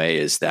far and away,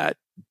 is that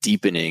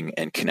deepening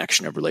and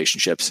connection of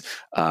relationships,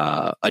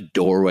 a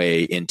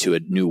doorway into a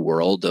new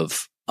world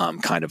of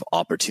kind of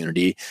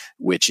opportunity,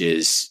 which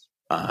is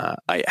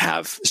I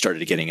have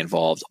started getting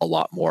involved a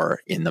lot more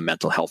in the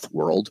mental health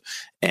world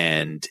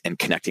and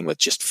connecting with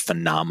just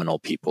phenomenal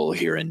people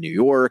here in New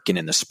York and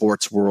in the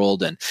sports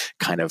world, and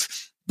kind of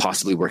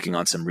possibly working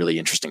on some really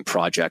interesting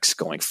projects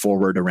going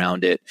forward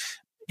around it.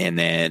 And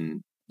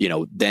then,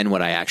 then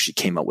when I actually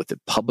came out with it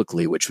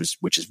publicly, which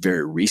is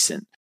very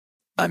recent,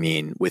 I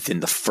mean, within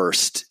the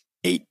first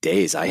 8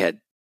 days, I had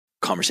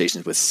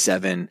conversations with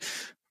 7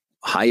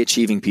 high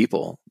achieving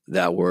people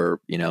that were,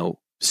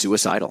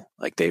 suicidal.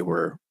 Like, they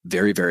were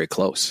very, very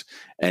close.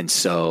 And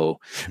so,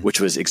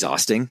 which was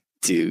exhausting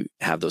to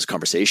have those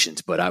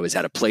conversations. But I was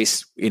at a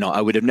place,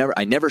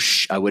 I never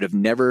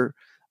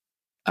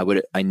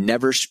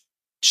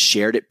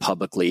shared it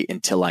publicly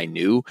until I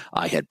knew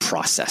I had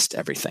processed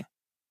everything.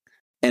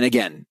 And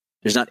again,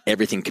 there's not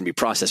everything can be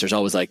processed. There's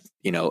always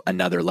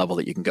another level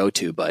that you can go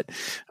to, but,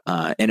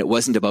 and it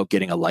wasn't about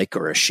getting a like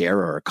or a share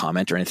or a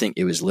comment or anything.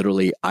 It was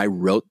literally, I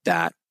wrote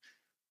that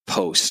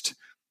post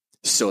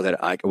so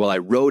that I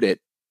wrote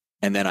it,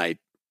 and then I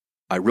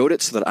wrote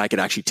it so that I could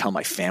actually tell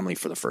my family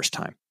for the first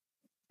time,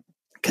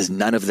 because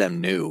none of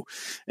them knew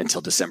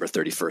until December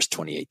 31st,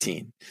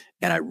 2018.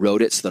 And I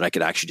wrote it so that I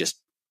could actually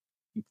just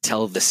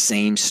tell the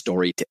same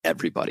story to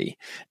everybody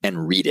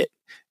and read it.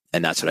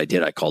 And that's what I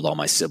did. I called all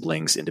my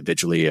siblings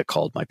individually. I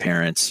called my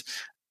parents,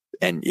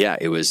 and yeah,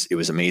 it was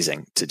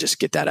amazing to just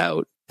get that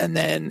out. And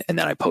then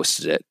I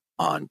posted it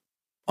on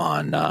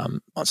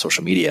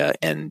social media,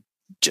 and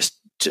just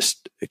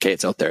okay,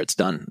 it's out there, it's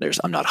done.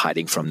 I'm not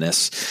hiding from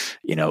this,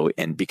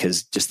 and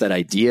because just that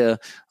idea,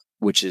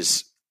 which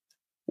is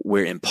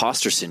where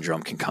imposter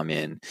syndrome can come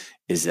in,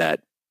 is that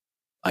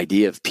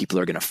idea of people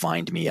are going to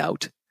find me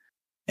out.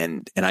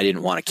 And I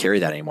didn't want to carry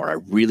that anymore. I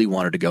really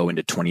wanted to go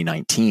into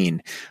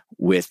 2019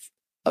 with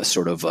a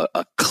sort of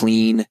a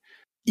clean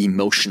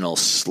emotional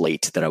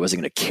slate, that I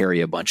wasn't going to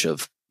carry a bunch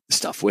of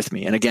stuff with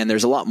me. And again,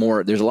 there's a lot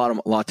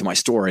to my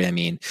story. I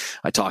mean,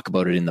 I talk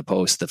about it in the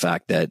post, the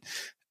fact that,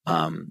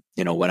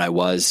 when I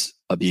was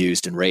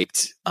abused and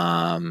raped,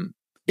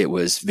 it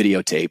was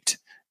videotaped,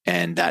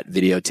 and that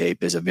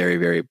videotape is a very,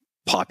 very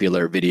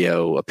popular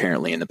video,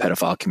 apparently, in the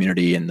pedophile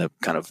community and the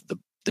kind of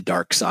the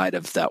dark side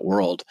of that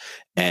world.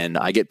 And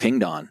I get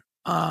pinged on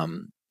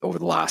over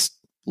the last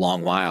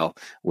long while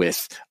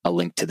with a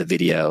link to the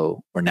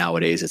video, or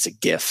nowadays it's a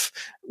GIF,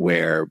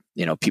 where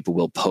people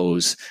will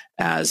pose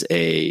as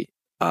a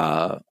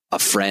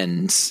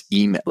friend's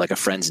email, like a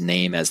friend's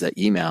name as that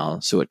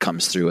email, so it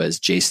comes through as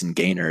Jason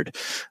Gaynard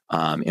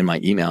in my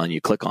email, and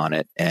you click on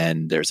it,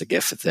 and there's a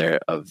GIF there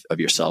of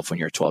yourself when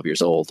you're 12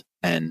 years old.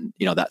 And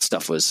that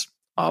stuff was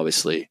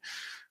obviously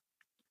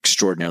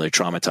extraordinarily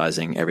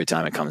traumatizing every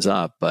time it comes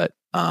up. But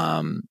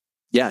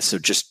so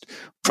just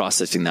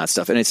processing that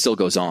stuff, and it still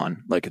goes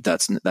on. Like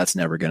that's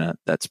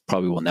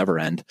probably will never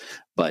end.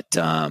 But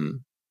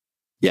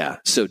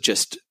so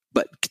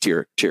but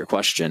to your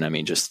question, I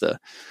mean, just the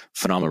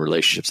phenomenal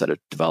relationships that have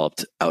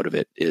developed out of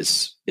it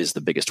is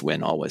the biggest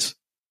win always.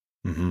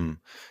 Mm-hmm.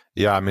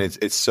 Yeah, I mean,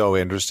 it's so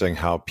interesting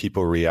how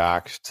people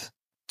react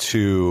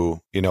to,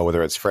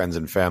 whether it's friends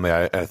and family.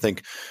 I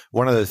think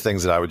one of the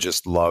things that I would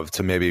just love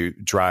to maybe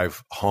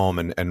drive home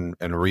and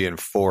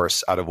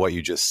reinforce out of what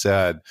you just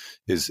said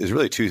is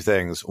really two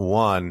things.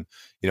 One,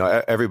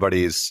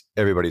 everybody's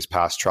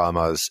past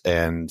traumas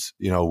and,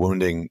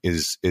 wounding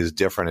is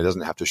different. It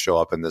doesn't have to show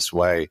up in this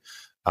way.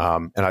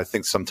 And I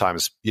think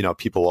sometimes,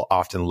 people will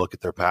often look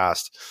at their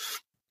past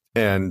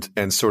and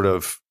sort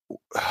of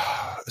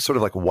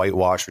like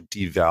whitewash or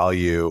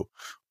devalue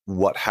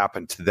what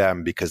happened to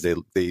them because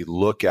they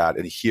look at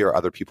and hear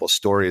other people's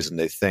stories and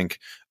they think,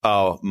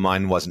 oh,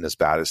 mine wasn't as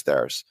bad as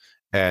theirs.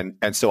 And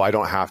so I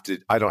don't have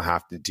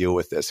to deal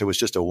with this. It was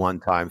just a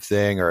one-time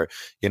thing, or,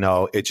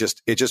 it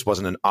just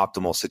wasn't an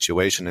optimal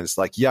situation. And it's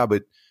like, yeah,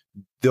 but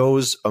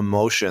those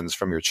emotions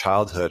from your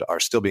childhood are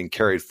still being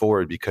carried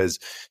forward because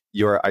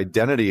your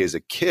identity as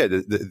a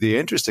kid, the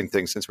interesting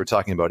thing, since we're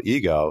talking about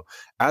ego,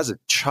 as a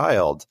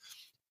child,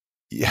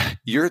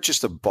 you're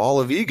just a ball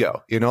of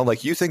ego,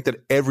 like you think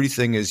that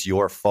everything is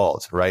your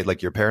fault, right?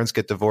 Like your parents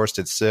get divorced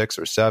at 6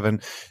 or 7.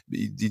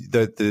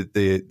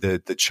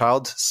 The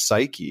child's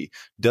psyche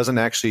doesn't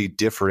actually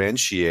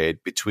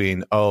differentiate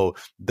between, oh,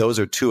 those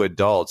are two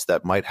adults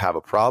that might have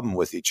a problem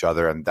with each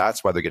other and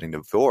that's why they're getting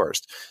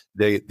divorced.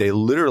 They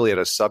literally at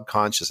a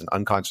subconscious and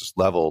unconscious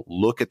level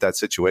look at that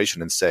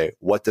situation and say,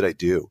 what did I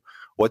do?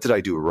 What did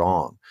I do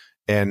wrong?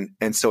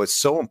 And so it's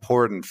so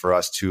important for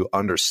us to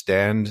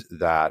understand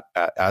that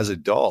as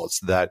adults,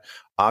 that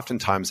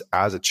oftentimes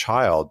as a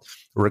child,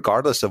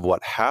 regardless of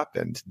what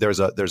happened, there's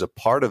a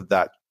part of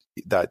that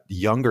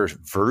younger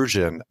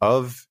version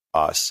of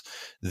us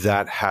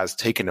that has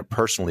taken it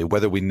personally,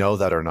 whether we know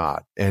that or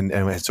not, and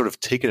has sort of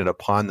taken it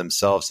upon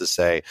themselves to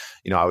say,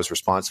 I was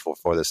responsible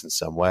for this in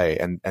some way,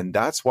 and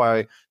that's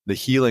why the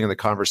healing and the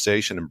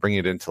conversation and bringing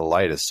it into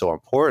light is so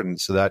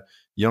important, so that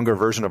younger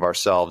version of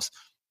ourselves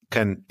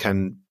can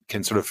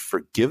sort of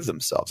forgive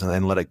themselves and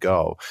then let it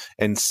go.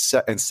 And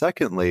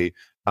secondly,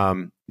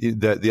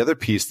 the other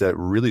piece that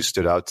really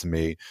stood out to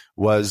me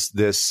was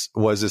this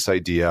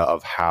idea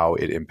of how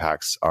it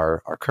impacts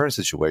our current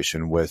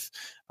situation with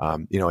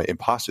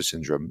imposter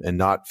syndrome and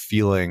not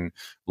feeling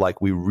like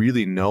we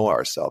really know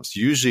ourselves.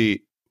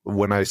 Usually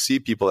when I see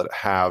people that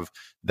have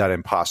that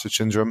imposter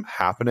syndrome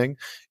happening,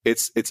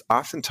 it's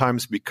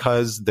oftentimes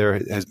because there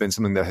has been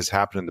something that has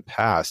happened in the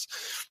past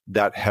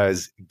that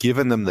has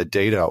given them the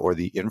data or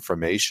the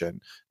information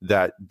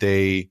that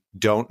they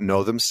don't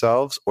know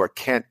themselves or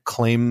can't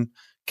claim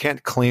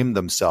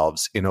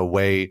themselves in a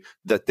way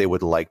that they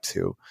would like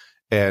to.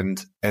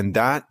 And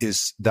that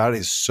is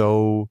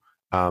so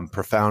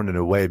profound in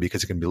a way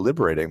because it can be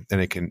liberating and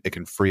it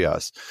can free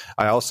us.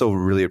 I also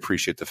really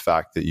appreciate the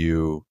fact that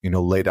you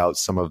laid out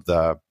some of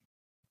the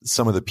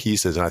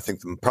pieces, and I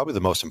think probably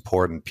the most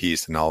important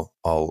piece, and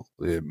I'll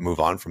move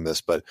on from this,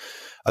 but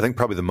I think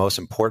probably the most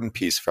important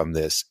piece from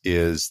this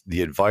is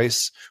the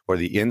advice or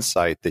the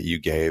insight that you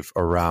gave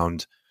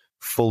around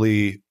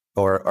fully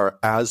or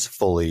as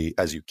fully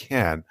as you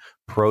can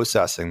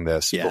processing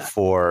this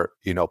before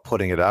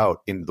putting it out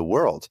into the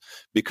world,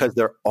 because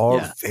there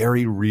are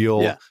very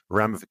real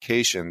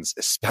ramifications,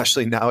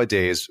 especially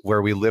nowadays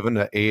where we live in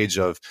an age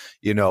of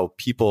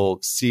people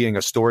seeing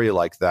a story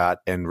like that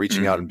and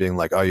reaching out and being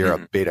like, oh, you're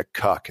a beta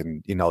cuck,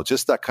 and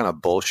just that kind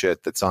of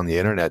bullshit that's on the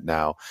internet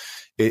now.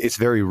 It's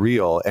very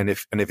real, and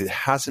if it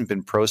hasn't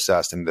been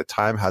processed and the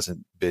time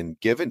hasn't been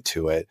given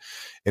to it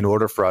in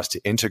order for us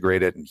to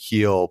integrate it and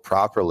heal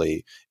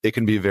properly, it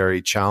can be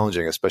very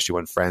challenging, especially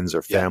when friends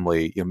or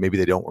family, maybe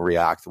they don't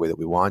react the way that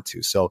we want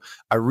to. So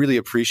I really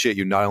appreciate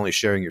you not only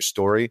sharing your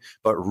story,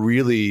 but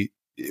really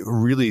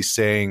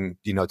saying,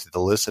 to the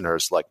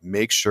listeners, like,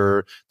 make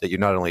sure that you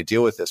not only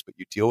deal with this, but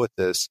you deal with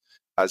this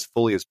as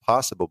fully as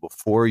possible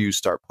before you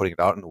start putting it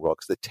out in the world.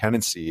 Because the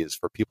tendency is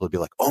for people to be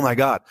like, oh my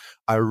God,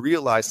 I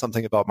realized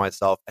something about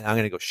myself and I'm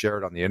going to go share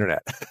it on the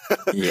internet.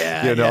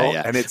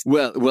 And it's,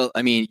 well,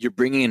 I mean, you're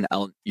bringing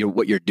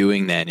what you're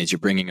doing then is you're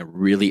bringing a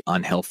really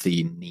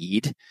unhealthy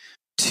need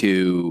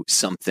to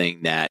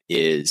something that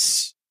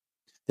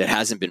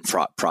hasn't been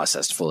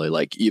processed fully.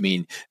 Like,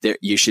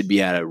 you should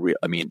be at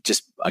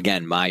just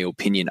again, my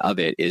opinion of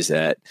it is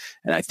that,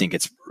 and I think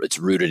it's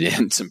rooted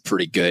in some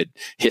pretty good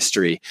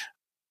history,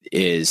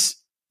 is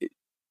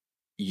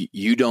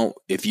you don't,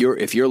 if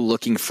you're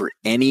looking for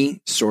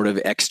any sort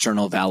of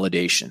external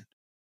validation,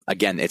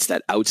 again, it's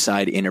that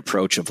outside in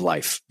approach of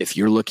life. If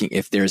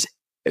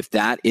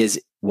that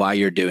is why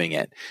you're doing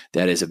it,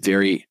 that is a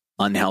very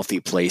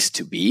unhealthy place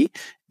to be.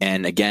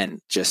 And again,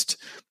 just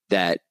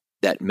that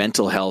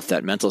mental health,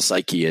 that mental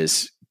psyche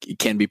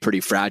can be pretty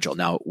fragile.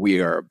 Now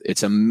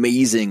it's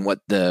amazing what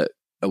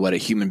a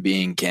human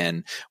being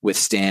can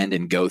withstand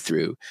and go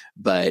through.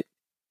 But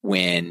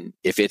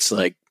if it's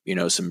like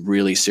some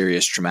really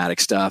serious traumatic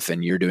stuff,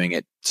 and you're doing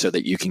it so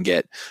that you can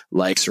get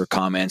likes or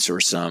comments or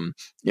some,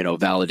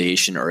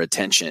 validation or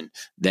attention,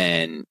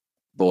 then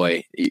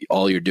boy,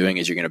 all you're doing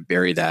is you're going to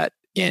bury that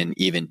in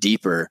even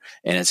deeper,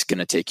 and it's going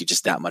to take you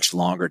just that much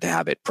longer to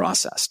have it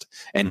processed.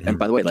 And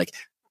by the way, like,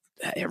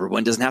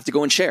 everyone doesn't have to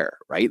go and share,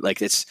 right?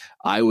 Like,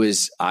 I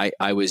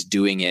was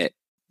doing it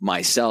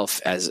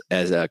myself as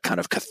a kind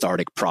of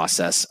cathartic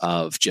process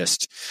of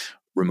just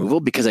removal,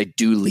 because I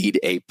do lead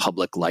a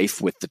public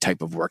life with the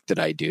type of work that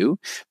I do.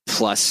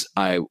 Plus,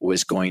 I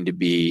was going to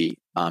be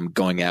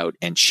going out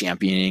and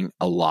championing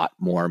a lot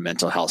more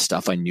mental health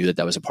stuff. I knew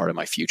that was a part of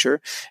my future.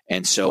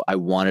 And so I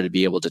wanted to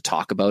be able to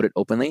talk about it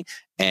openly.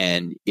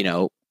 And,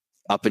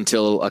 up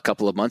until a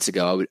couple of months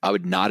ago, I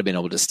would not have been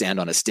able to stand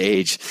on a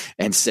stage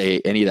and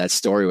say any of that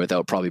story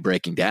without probably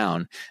breaking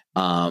down.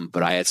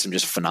 But I had some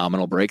just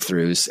phenomenal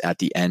breakthroughs at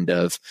the end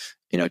of,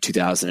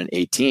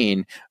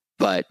 2018.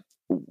 But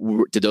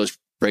did those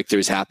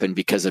breakthroughs happen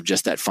because of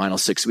just that final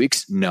 6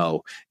 weeks?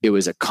 No, it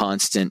was a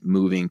constant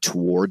moving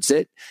towards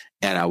it,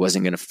 and I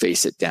wasn't going to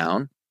face it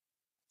down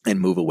and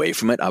move away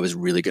from it. I was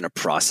really going to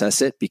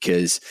process it,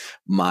 because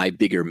my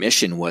bigger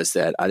mission was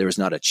that there was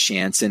not a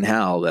chance in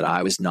hell that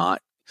I was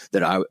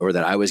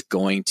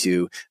going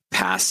to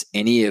pass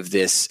any of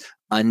this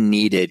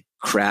unneeded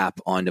crap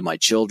onto my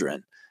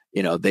children.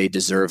 They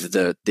deserve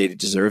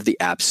the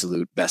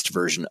absolute best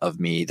version of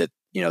me that,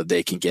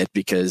 they can get,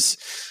 because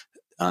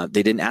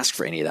they didn't ask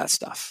for any of that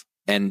stuff.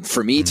 And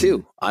for me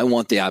too, I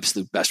want the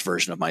absolute best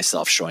version of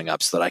myself showing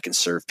up so that I can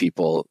serve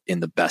people in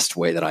the best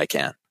way that I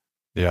can.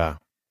 Yeah.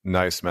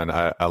 Nice, man.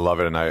 I love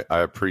it. And I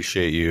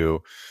appreciate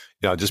you,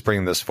 just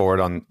bringing this forward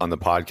on the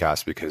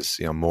podcast, because,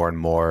 more and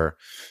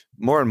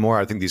more,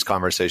 I think these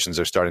conversations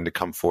are starting to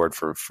come forward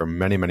for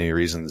many, many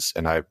reasons.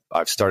 And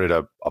I've started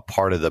a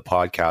part of the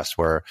podcast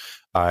where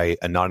I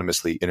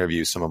anonymously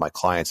interview some of my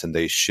clients, and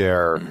they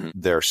share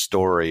their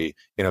story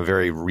in a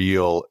very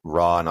real,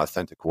 raw, and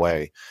authentic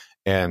way.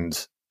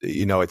 And,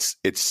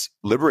 it's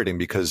liberating,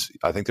 because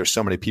I think there's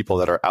so many people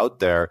that are out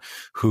there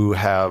who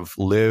have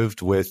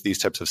lived with these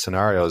types of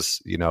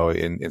scenarios,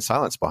 in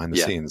silence behind the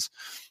scenes.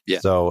 Yeah.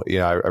 So,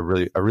 I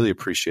really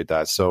appreciate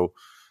that. So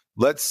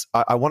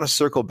I want to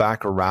circle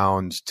back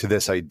around to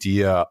this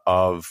idea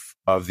of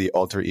the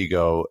alter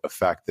ego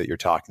effect that you're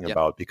talking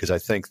about, because I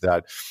think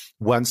that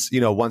once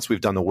we've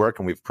done the work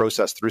and we've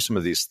processed through some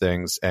of these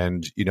things,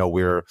 and,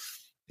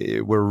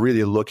 we're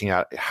really looking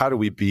at how do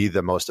we be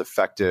the most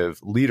effective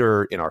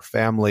leader in our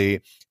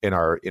family, in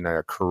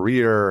our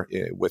career,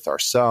 with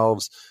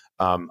ourselves.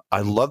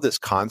 I love this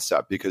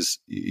concept, because,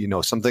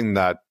 something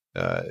that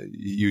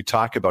you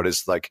talk about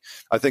is like,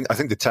 I think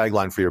the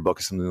tagline for your book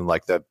is something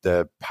like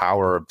the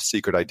power of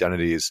secret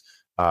identities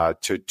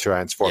to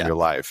transform your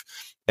life.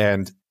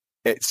 And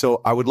so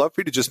I would love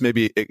for you to just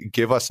maybe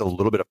give us a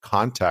little bit of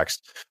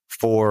context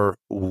for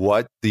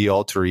what the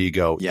alter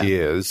ego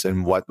is,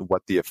 and what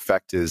the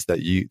effect is that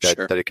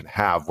it can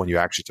have when you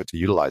actually start to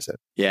utilize it.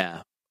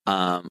 Yeah.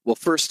 Well,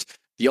 first,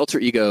 the alter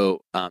ego,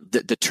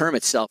 the term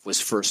itself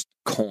was first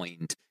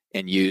coined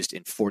and used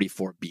in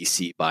 44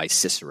 BC by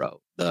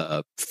Cicero,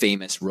 the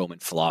famous Roman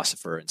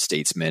philosopher and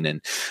statesman,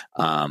 and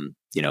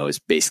has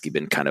basically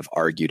been kind of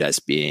argued as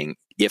being,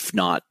 if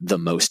not the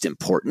most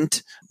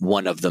important,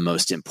 one of the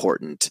most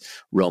important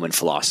Roman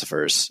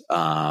philosophers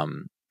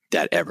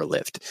that ever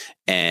lived.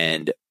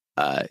 And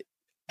a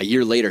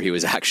year later, he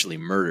was actually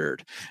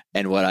murdered.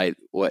 And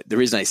the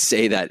reason I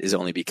say that is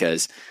only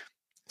because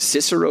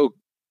Cicero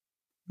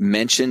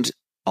mentioned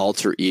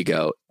alter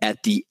ego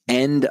at the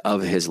end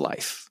of his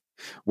life,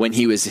 when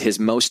he was his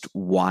most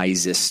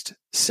wisest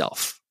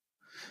self,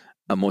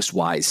 a most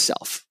wise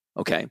self.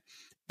 Okay.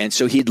 And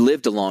so he'd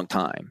lived a long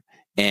time,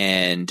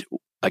 and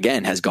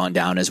again, has gone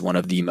down as one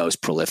of the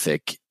most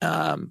prolific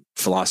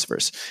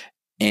philosophers.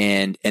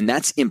 And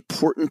that's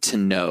important to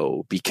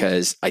know,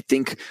 because I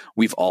think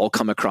we've all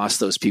come across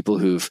those people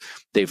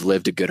they've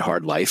lived a good,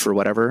 hard life or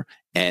whatever,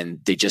 and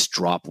they just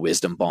drop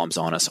wisdom bombs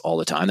on us all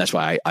the time. That's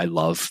why I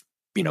love,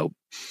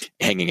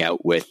 hanging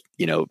out with,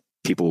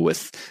 people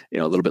with, a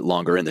little bit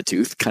longer in the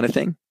tooth kind of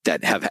thing,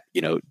 that have,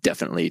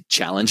 definitely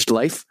challenged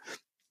life,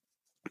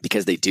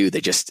 because they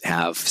just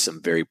have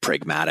some very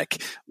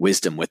pragmatic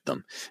wisdom with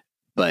them.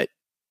 But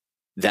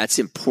that's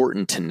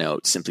important to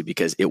note, simply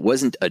because it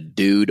wasn't a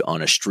dude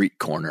on a street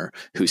corner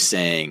who's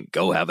saying,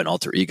 go have an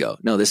alter ego.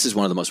 No, this is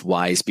one of the most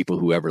wise people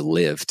who ever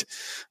lived.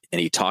 And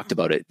he talked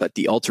about it. But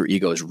the alter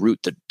ego's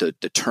root, the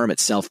term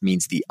itself,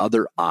 means the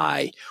other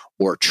I,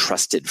 or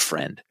trusted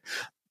friend.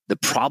 The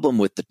problem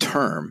with the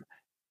term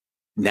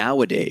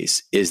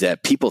nowadays is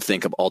that people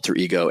think of alter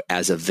ego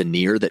as a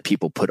veneer that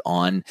people put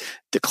on,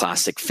 the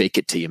classic fake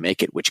it till you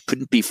make it, which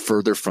couldn't be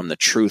further from the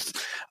truth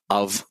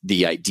of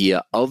the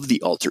idea of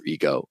the alter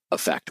ego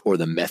effect, or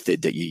the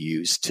method that you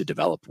use to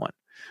develop one,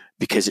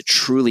 because it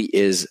truly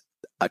is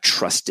a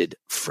trusted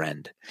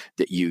friend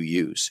that you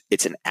use.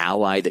 It's an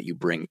ally that you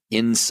bring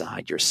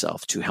inside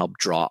yourself to help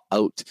draw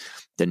out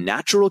the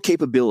natural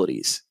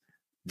capabilities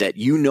that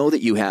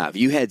that you have.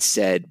 You had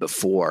said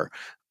before,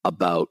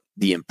 about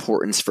the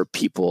importance for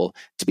people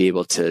to be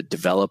able to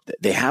develop.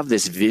 They have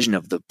this vision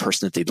of the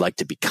person that they'd like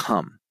to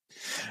become.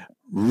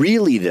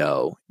 Really,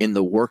 though, in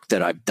the work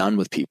that I've done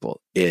with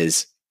people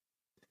is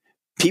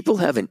people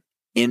have an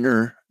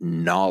inner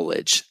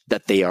knowledge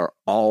that they are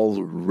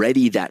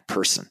already that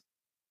person,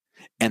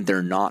 and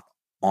they're not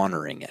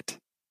honoring it.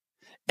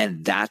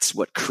 And that's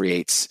what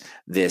creates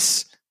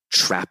this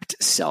trapped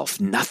self.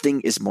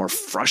 Nothing is more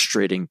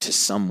frustrating to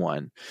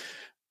someone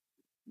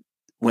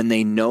when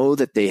they know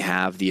that they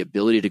have the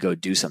ability to go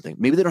do something.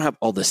 Maybe they don't have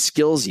all the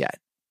skills yet,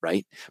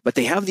 right? But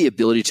they have the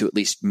ability to at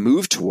least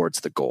move towards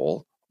the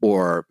goal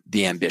or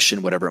the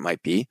ambition, whatever it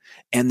might be,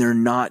 and they're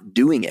not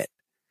doing it.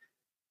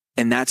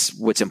 And that's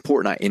what's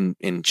important.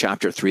 In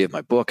chapter 3 of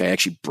my book, I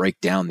actually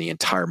break down the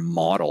entire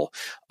model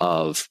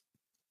of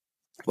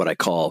what I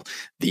call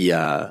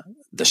the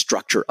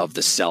structure of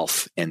the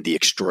self and the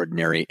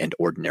extraordinary and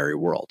ordinary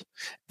world,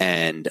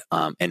 and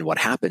what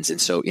happens. And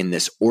so in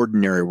this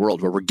ordinary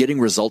world where we're getting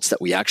results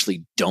that we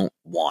actually don't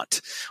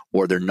want,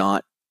 or they're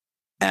not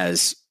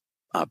as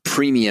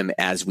premium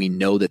as we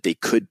know that they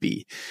could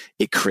be,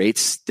 it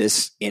creates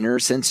this inner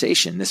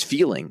sensation, this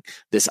feeling,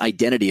 this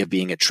identity of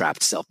being a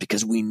trapped self,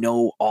 because we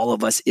know all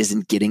of us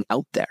isn't getting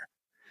out there.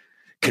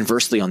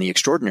 Conversely, on the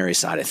extraordinary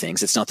side of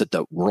things, it's not that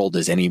the world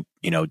is any,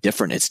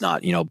 different. It's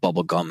not,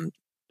 bubble gum,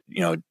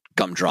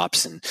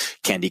 gumdrops and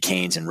candy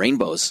canes and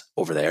rainbows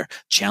over there.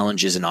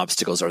 Challenges and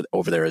obstacles are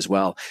over there as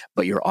well.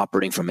 But you're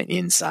operating from an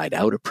inside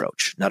out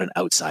approach, not an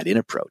outside in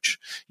approach.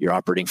 You're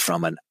operating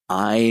from an,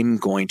 I'm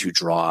going to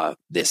draw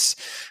this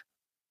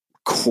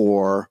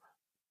core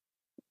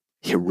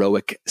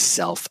heroic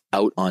self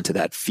out onto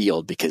that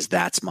field because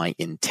that's my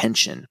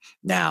intention.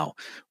 Now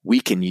we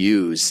can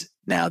use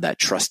that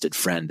trusted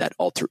friend, that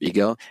alter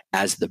ego,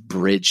 as the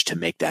bridge to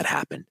make that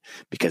happen.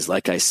 Because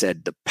like I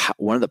said,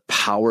 one of the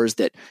powers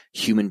that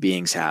human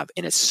beings have,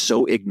 and it's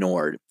so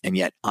ignored, and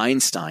yet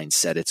Einstein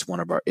said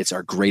it's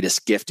our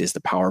greatest gift, is the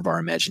power of our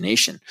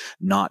imagination,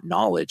 not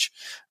knowledge,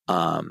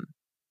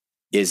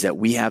 is that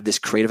we have this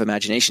creative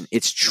imagination.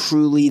 It's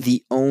truly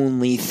the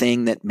only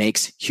thing that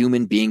makes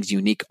human beings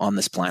unique on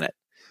this planet.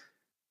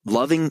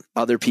 Loving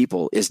other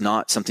people is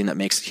not something that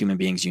makes human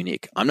beings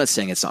unique. I'm not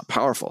saying it's not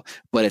powerful,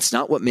 but it's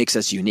not what makes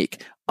us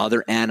unique.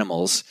 Other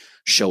animals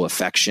show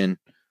affection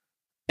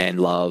and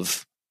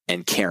love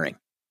and caring.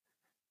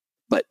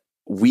 But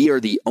we are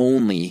the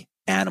only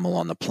animal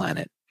on the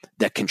planet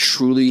that can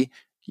truly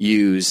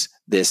use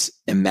this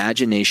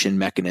imagination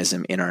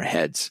mechanism in our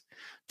heads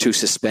to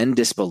suspend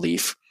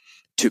disbelief,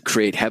 to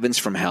create heavens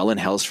from hell and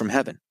hells from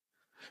heaven,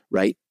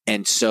 right?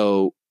 And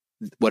so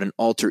what an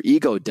alter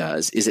ego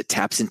does is it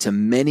taps into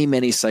many,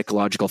 many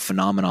psychological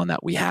phenomenon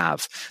that we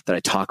have that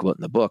I talk about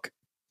in the book.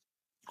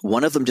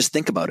 One of them, just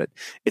think about it.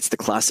 It's the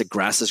classic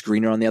grass is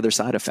greener on the other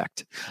side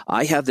effect.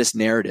 I have this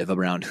narrative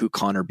around who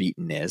Connor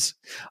Beaton is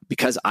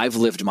because I've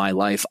lived my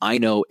life. I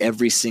know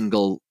every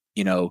single,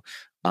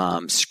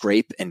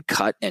 scrape and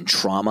cut and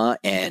trauma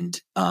and,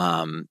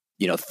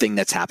 thing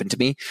that's happened to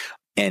me.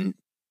 And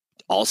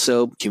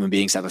also, human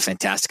beings have a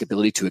fantastic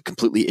ability to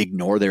completely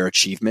ignore their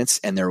achievements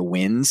and their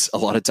wins. A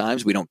lot of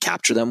times we don't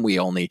capture them. We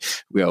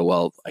go,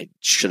 well, I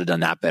should have done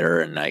that better.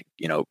 And I,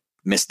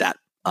 missed that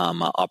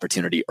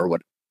opportunity or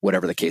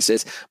whatever the case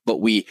is.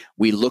 But we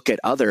look at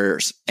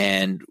others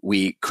and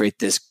we create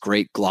this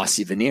great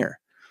glossy veneer.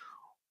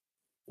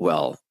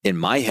 Well, in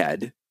my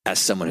head, as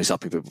someone who's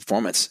helping people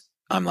performance,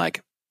 I'm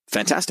like,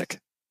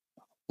 fantastic.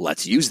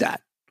 Let's use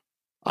that.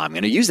 I'm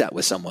going to use that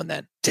with someone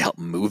then to help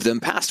move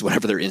them past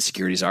whatever their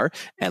insecurities are.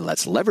 And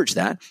let's leverage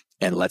that.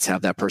 And let's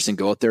have that person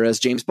go out there as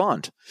James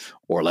Bond,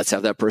 or let's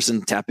have that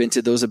person tap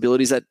into those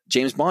abilities that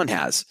James Bond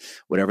has,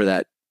 whatever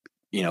that,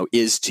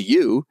 is to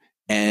you,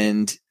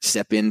 and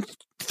step in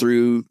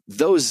through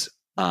those,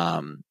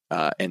 and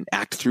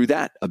act through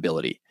that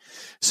ability.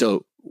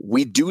 So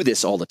we do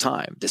this all the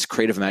time. This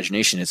creative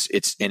imagination,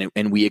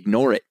 and we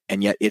ignore it.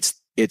 And yet it's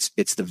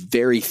the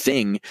very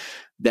thing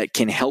that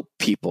can help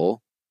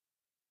people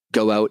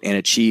go out and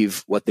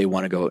achieve what they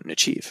want to go out and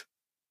achieve.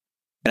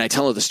 And I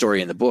tell the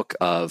story in the book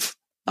of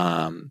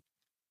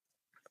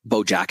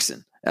Bo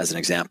Jackson as an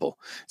example.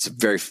 It's a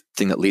very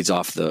thing that leads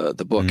off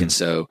the book. And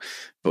so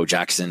Bo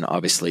Jackson,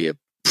 obviously a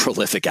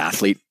prolific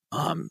athlete,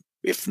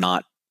 if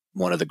not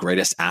one of the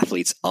greatest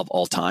athletes of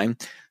all time.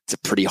 It's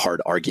a pretty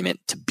hard argument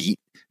to beat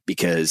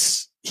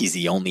because he's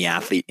the only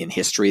athlete in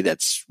history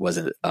that's was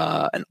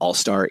an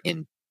all-star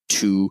in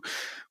 2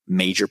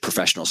 major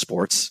professional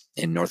sports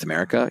in North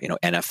America,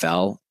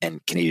 NFL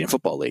and Canadian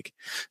Football League.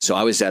 So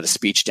I was at a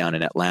speech down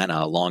in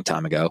Atlanta a long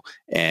time ago,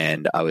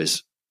 and I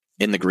was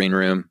in the green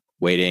room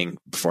waiting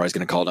before I was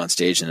going to call it on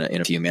stage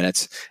in a few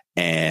minutes.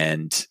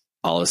 And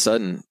all of a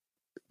sudden,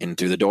 in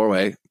through the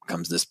doorway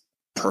comes this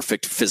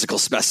perfect physical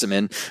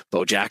specimen,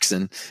 Bo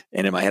Jackson.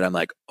 And in my head, I'm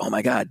like, oh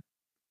my God,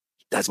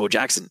 that's Bo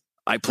Jackson.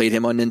 I played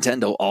him on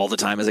Nintendo all the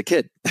time as a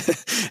kid.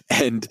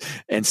 and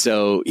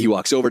so he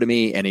walks over to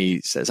me and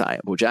he says, hi,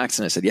 I'm Bo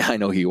Jackson. I said, yeah, I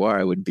know who you are.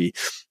 I wouldn't be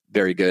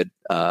very good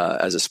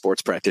as a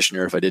sports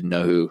practitioner if I didn't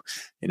know who,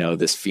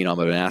 this phenom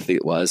of an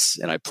athlete was.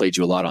 And I played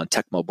you a lot on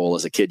Tecmo Bowl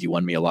as a kid. You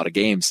won me a lot of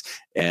games.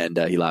 And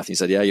he laughed. He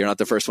said, yeah, you're not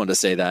the first one to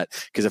say that.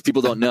 Because if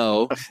people don't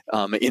know,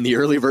 in the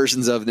early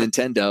versions of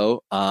Nintendo,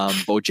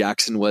 Bo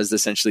Jackson was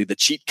essentially the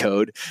cheat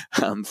code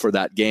for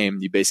that game.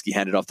 You basically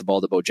handed off the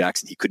ball to Bo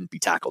Jackson. He couldn't be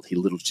tackled. He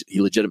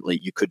legitimately,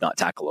 you could not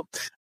tackle him.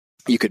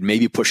 You could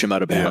maybe push him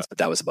out of bounds, but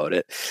that was about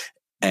it.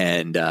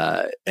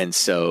 And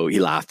so he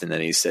laughed, and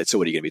then he said, so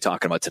what are you going to be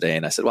talking about today?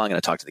 And I said, well, I'm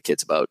going to talk to the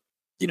kids about,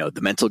 the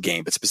mental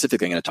game, but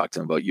specifically I'm going to talk to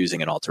them about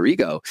using an alter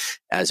ego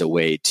as a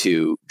way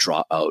to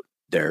draw out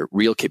their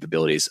real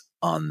capabilities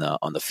on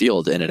the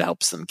field. And it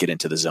helps them get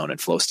into the zone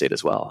and flow state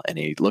as well. And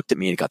he looked at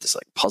me and he got this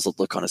like puzzled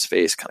look on his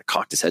face, kind of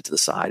cocked his head to the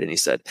side. And he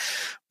said,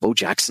 Bo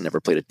Jackson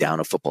never played a down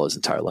of football his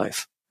entire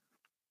life.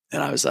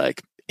 And I was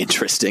like,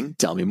 interesting.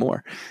 Tell me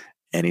more.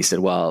 And he said,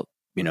 well,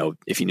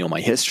 if you know my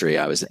history,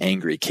 I was an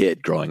angry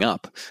kid growing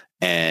up,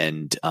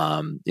 and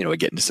I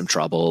get into some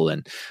trouble.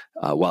 And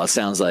while it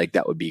sounds like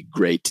that would be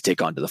great to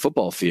take onto the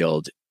football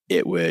field,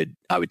 I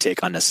would take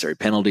unnecessary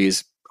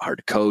penalties, hard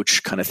to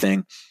coach kind of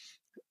thing.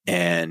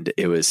 And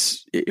it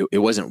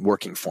wasn't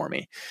working for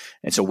me.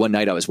 And so one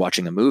night I was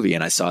watching a movie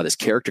and I saw this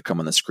character come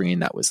on the screen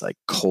that was like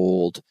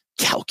cold,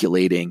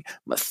 calculating,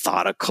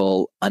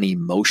 methodical,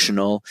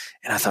 unemotional.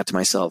 And I thought to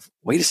myself,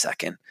 wait a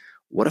second,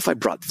 what if I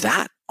brought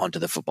that onto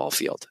the football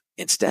field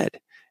instead?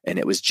 And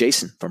it was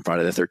Jason from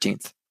Friday the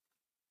 13th.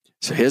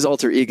 So his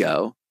alter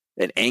ego,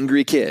 an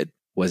angry kid,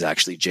 was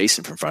actually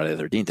Jason from Friday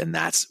the 13th. And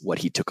that's what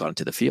he took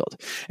onto the field.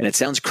 And it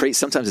sounds crazy.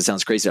 Sometimes it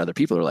sounds crazy to other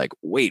people. Are like,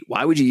 wait,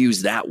 why would you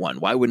use that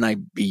one? Why wouldn't I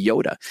be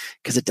Yoda?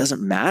 Because it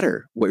doesn't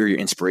matter where your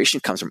inspiration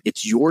comes from.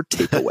 It's your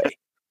takeaway.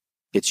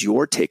 It's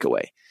your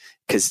takeaway.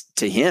 Because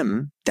to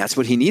him, that's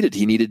what he needed.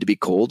 He needed to be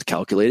cold,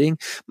 calculating,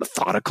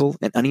 methodical,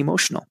 and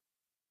unemotional.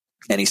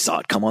 And he saw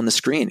it come on the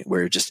screen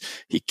where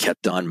he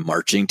kept on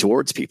marching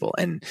towards people.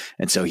 And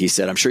so he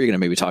said, I'm sure you're going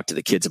to maybe talk to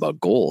the kids about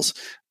goals,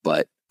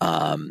 but,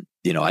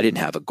 I didn't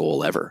have a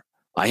goal ever.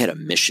 I had a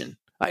mission.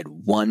 I had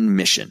one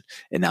mission,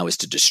 and that was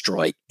to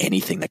destroy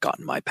anything that got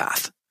in my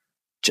path,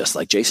 just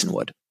like Jason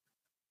would.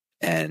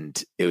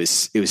 And it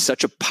was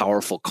such a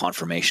powerful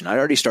confirmation. I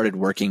already started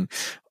working,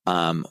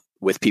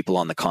 with people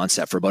on the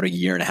concept for about 1.5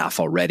 years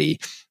already,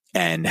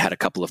 and had a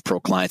couple of pro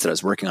clients that I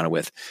was working on it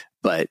with,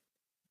 but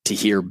to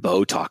hear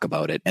Bo talk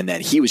about it. And then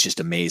he was just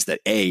amazed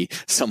that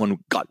someone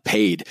got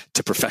paid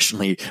to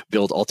professionally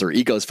build alter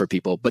egos for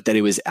people, but that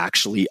it was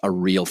actually a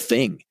real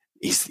thing.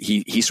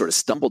 He sort of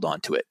stumbled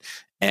onto it.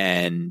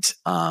 And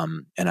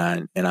I'm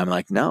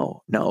like,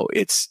 no,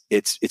 it's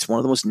one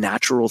of the most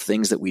natural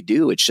things that we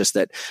do. It's just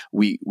that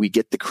we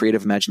get the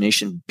creative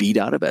imagination beat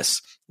out of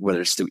us,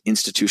 whether it's through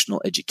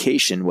institutional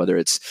education, whether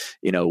it's,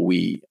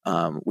 we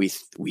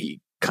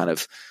kind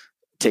of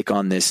take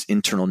on this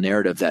internal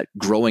narrative that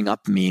growing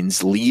up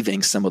means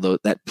leaving some of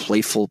that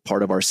playful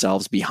part of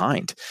ourselves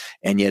behind.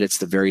 And yet it's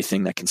the very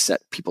thing that can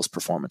set people's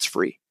performance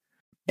free.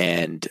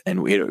 And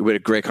we had a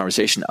great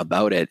conversation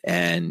about it.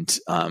 And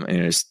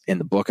in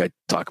the book, I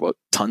talk about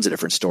tons of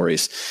different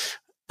stories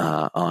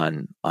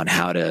on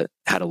how to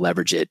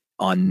leverage it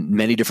on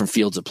many different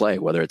fields of play,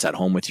 whether it's at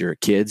home with your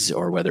kids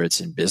or whether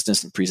it's in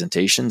business and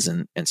presentations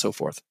and so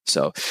forth.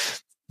 So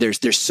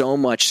there's so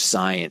much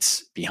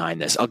science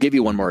behind this. I'll give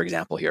you one more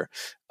example here,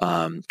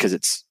 because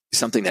it's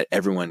something that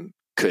everyone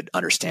could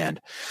understand.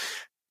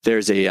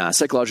 There's a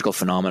psychological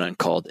phenomenon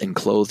called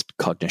enclothed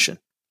cognition.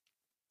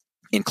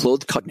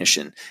 Enclothed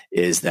cognition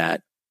is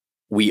that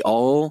we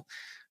all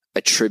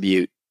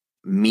attribute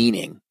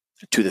meaning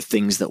to the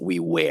things that we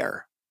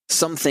wear,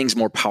 some things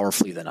more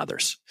powerfully than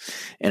others.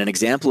 And an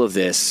example of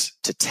this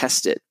to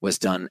test it was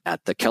done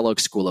at the Kellogg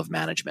School of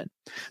Management.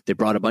 They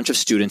brought a bunch of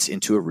students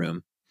into a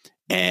room.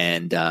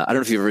 And I don't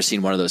know if you've ever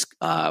seen one of those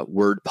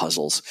word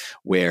puzzles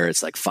where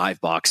it's like 5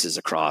 boxes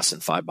across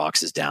and 5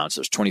 boxes down.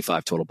 So there's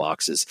 25 total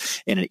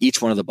boxes. And in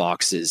each one of the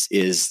boxes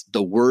is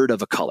the word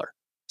of a color.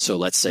 So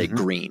let's say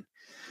green,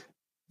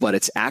 but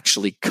it's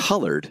actually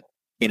colored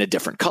in a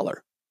different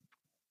color.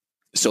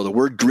 So the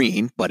word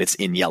green, but it's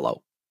in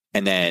yellow.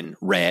 And then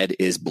red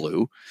is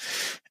blue.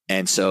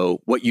 And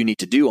so what you need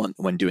to do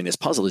when doing this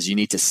puzzle is you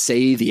need to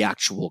say the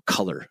actual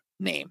color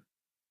name.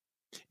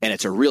 And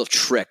it's a real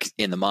trick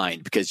in the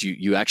mind because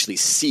you actually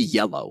see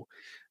yellow,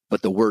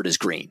 but the word is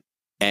green.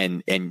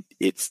 And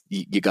it's,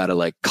 you got to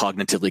like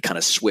cognitively kind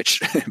of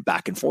switch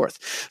back and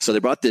forth. So they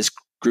brought this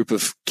group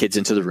of kids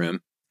into the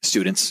room,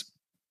 students,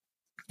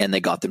 and they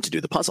got them to do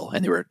the puzzle.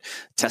 And they were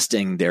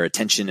testing their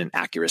attention and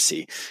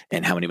accuracy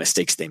and how many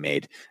mistakes they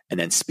made, and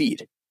then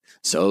speed.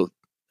 So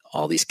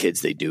all these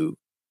kids, they do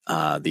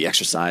the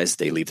exercise,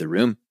 they leave the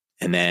room,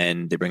 and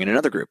then they bring in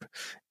another group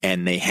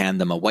and they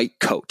hand them a white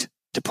coat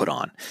to put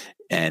on.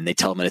 And they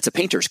tell them that it's a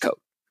painter's coat.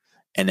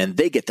 And then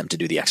they get them to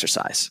do the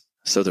exercise.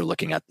 So they're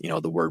looking at,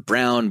 the word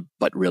brown,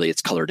 but really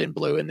it's colored in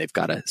blue, and they've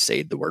got to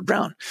say the word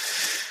brown.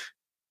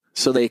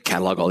 So they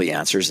catalog all the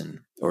answers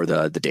or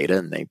the data,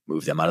 and they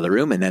move them out of the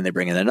room, and then they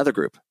bring in another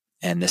group.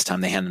 And this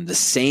time they hand them the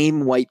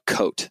same white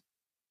coat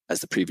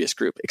as the previous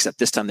group, except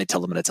this time they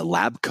tell them that it's a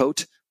lab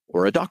coat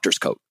or a doctor's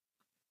coat.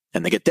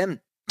 and they get them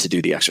to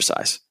do the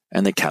exercise,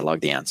 and they catalog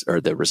the answer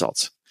or the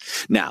results.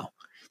 Now,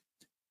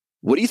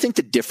 what do you think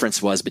the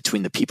difference was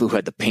between the people who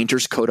had the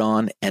painter's coat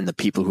on and the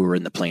people who were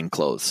in the plain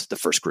clothes, the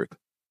first group?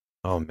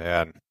 Oh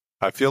man,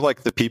 I feel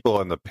like the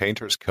people in the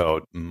painter's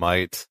coat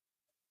might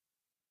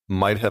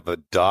have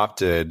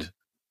adopted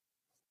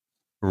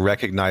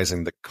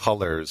recognizing the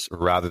colors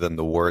rather than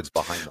the words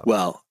behind them.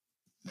 Well,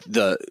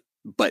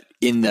 but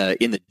in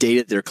the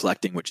data they're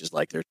collecting, which is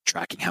like they're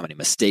tracking how many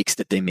mistakes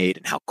that they made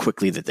and how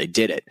quickly that they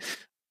did it,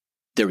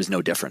 there was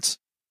no difference.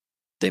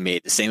 They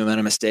made the same amount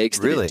of mistakes.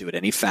 They didn't do it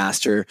any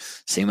faster.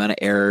 Same amount of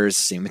errors.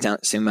 Same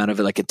amount of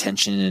like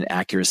attention and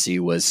accuracy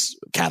was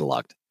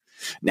cataloged.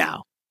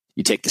 Now,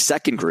 you take the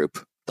second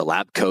group, the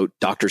lab coat,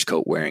 doctor's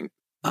coat wearing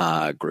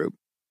group.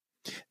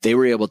 They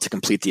were able to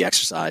complete the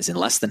exercise in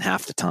less than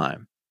half the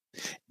time,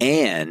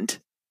 and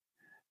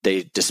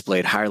they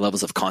displayed higher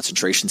levels of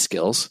concentration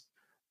skills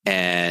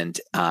and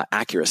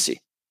accuracy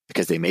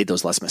because they made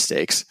those less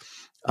mistakes,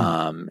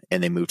 and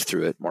they moved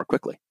through it more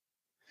quickly.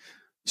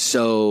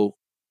 So,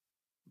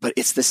 but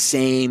it's the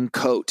same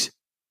coat,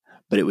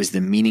 but it was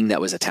the meaning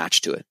that was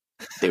attached to it.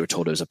 They were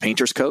told it was a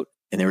painter's coat,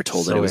 and they were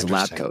told that it was a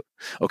lab coat.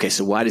 Okay,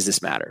 so why does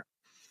this matter?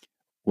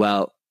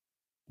 Well,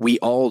 we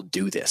all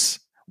do this.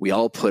 We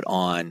all put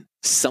on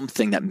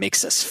something that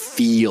makes us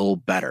feel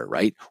better,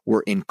 right?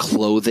 We're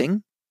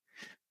enclothing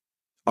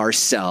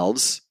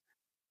ourselves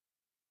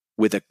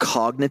with a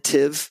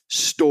cognitive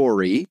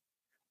story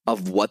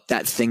of what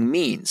that thing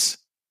means.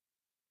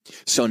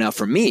 So now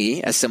for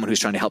me, as someone who's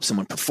trying to help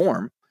someone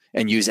perform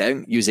and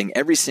using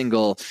every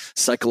single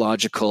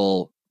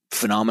psychological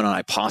phenomenon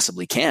I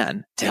possibly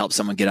can to help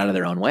someone get out of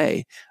their own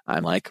way,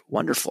 I'm like,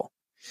 wonderful.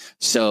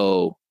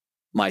 So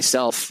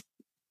myself,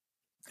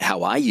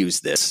 how I use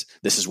this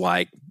is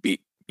why I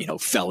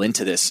fell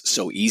into this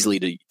so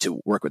easily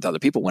to work with other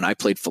people. When I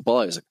played football,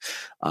 I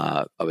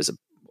was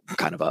a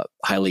kind of a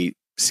highly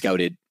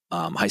scouted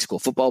high school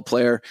football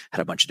player,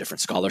 had a bunch of different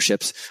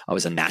scholarships. I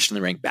was a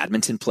nationally ranked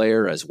badminton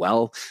player as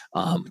well.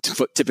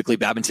 Typically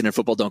badminton and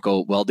football don't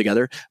go well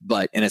together,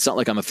 and it's not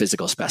like I'm a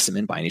physical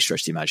specimen by any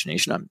stretch of the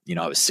imagination.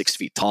 I was 6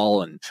 feet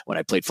tall. And when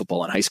I played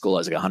football in high school, I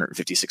was like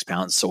 156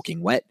 pounds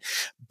soaking wet,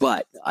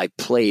 but I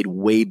played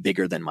way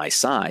bigger than my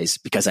size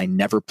because I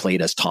never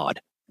played as Todd.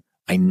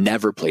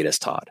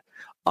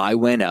 I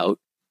went out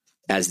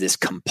as this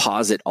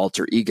composite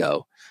alter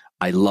ego.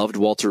 I loved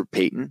Walter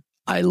Payton.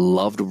 I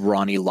loved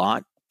Ronnie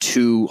Lott,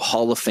 2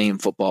 Hall of Fame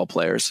football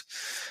players.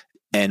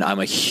 And I'm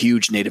a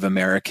huge Native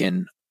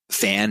American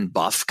fan,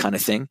 buff kind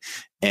of thing.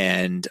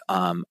 And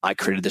I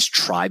created this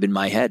tribe in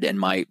my head. And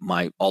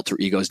my alter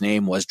ego's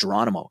name was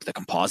Geronimo. The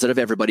composite of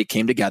everybody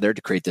came together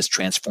to create this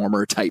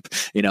transformer type,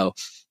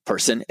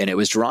 person. And it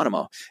was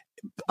Geronimo.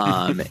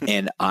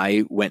 And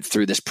I went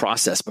through this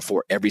process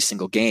before every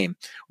single game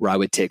where I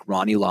would take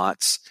Ronnie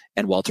Lott's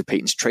and Walter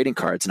Payton's trading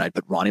cards, and I'd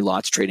put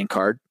Walter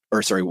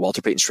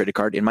Payton's trading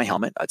card in my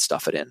helmet. I'd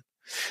stuff it in.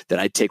 Then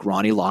I'd take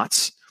Ronnie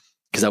Lott's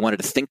because I wanted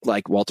to think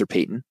like Walter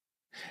Payton.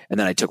 And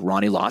then I took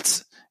Ronnie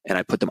Lott's and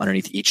I put them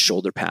underneath each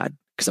shoulder pad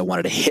because I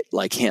wanted to hit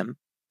like him.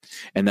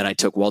 And then I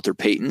took Walter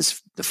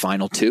Payton's, the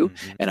final 2,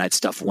 and I'd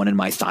stuff one in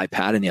my thigh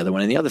pad and the other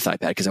one in the other thigh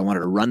pad because I wanted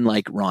to run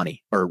like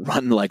Ronnie or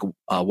run like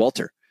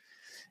Walter.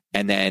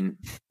 And then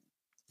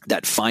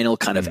that final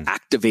kind of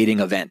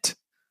activating event,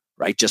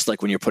 right? Just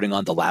like when you're putting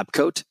on the lab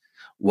coat,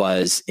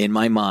 was in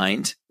my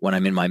mind when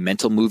I'm in my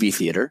mental movie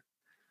theater.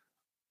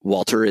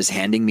 Walter is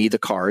handing me the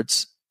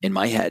cards in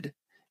my head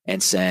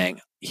and saying,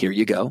 here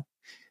you go.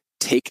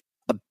 Take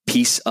a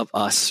piece of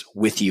us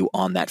with you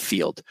on that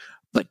field,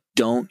 but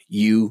don't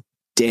you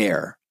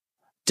dare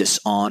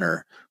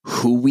dishonor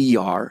who we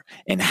are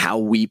and how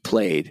we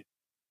played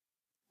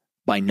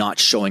by not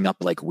showing up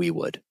like we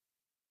would.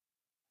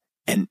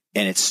 And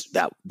it's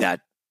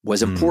that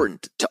was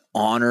important to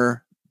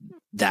honor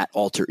that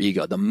alter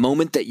ego. The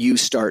moment that you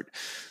start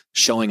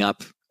showing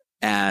up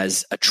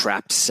as a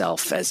trapped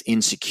self, as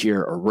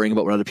insecure or worrying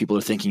about what other people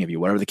are thinking of you,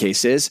 whatever the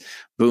case is,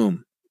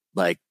 boom,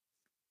 like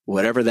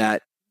whatever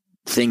that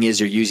thing is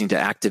you're using to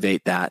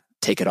activate that,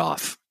 take it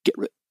off.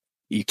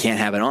 You can't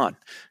have it on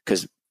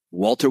because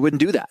Walter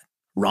wouldn't do that.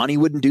 Ronnie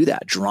wouldn't do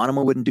that.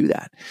 Geronimo wouldn't do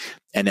that.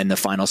 And then the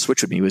final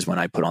switch with me was when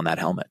I put on that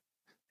helmet.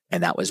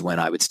 And that was when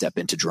I would step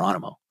into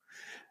Geronimo.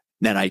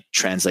 Then I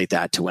translate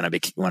that to when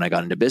I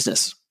got into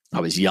business.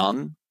 I was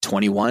young,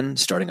 21,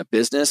 starting a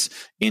business,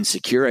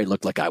 insecure. I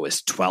looked like I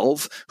was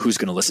 12. Who's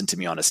going to listen to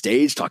me on a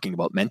stage talking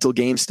about mental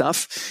game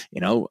stuff?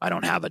 I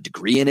don't have a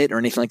degree in it or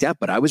anything like that,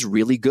 but I was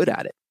really good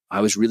at it. I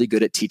was really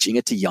good at teaching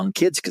it to young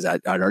kids because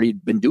I'd already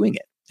been doing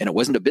it. And it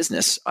wasn't a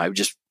business. I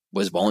just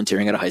was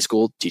volunteering at a high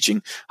school,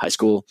 teaching high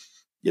school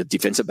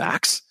defensive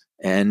backs,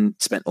 and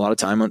spent a lot of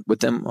time with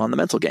them on the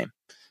mental game.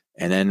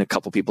 And then a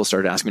couple people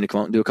started asking me to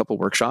come out and do a couple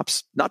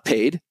workshops, not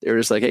paid. They were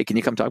just like, hey, can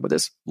you come talk about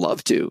this?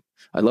 Love to.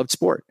 I loved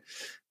sport,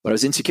 but I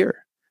was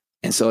insecure.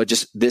 And so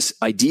this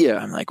idea,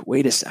 I'm like,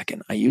 wait a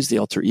second, I use the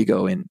alter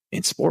ego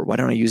in sport. Why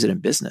don't I use it in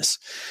business?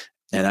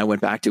 And I went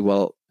back to,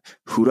 well,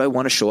 who do I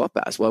want to show up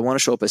as? Well, I want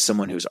to show up as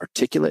someone who's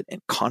articulate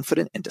and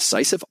confident and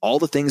decisive, all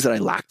the things that I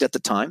lacked at the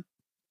time.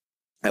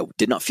 I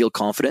did not feel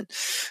confident.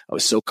 I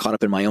was so caught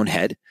up in my own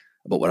head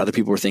about what other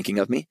people were thinking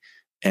of me.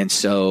 And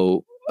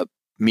so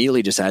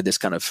immediately just had this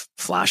kind of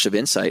flash of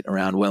insight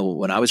around, well,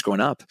 when I was growing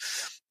up,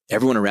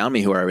 everyone around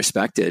me who I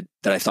respected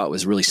that I thought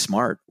was really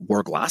smart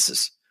wore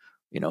glasses.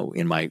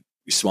 In my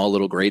small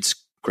little grade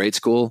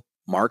school,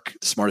 Mark,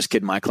 the smartest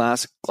kid in my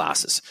class,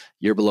 glasses.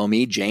 Year below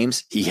me,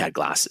 James, he had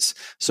glasses.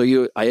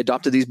 So I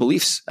adopted these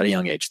beliefs at a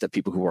young age that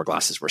people who wore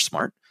glasses were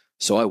smart.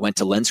 So I went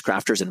to Lens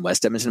Crafters in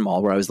West Edmonton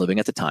Mall, where I was living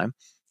at the time,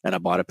 and I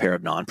bought a pair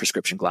of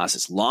non-prescription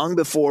glasses long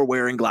before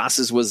wearing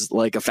glasses was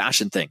like a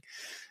fashion thing.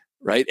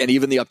 Right. And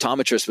even the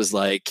optometrist was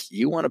like,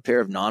 you want a pair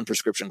of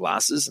non-prescription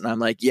glasses? And I'm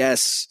like,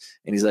 yes.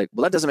 And he's like,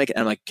 well, that doesn't make it.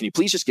 And I'm like, can you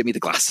please just give me the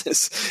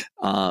glasses?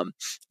 And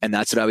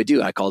that's what I would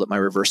do. I called it my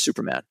reverse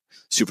Superman.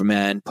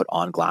 Superman put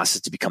on glasses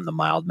to become the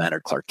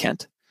mild-mannered Clark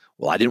Kent.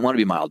 Well, I didn't want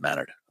to be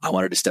mild-mannered. I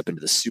wanted to step into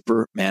the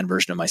Superman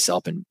version of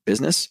myself in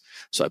business.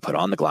 So I put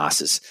on the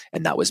glasses,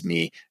 and that was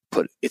me.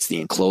 It's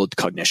the enclosed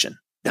cognition.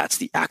 That's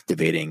the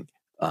activating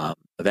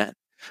event.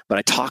 But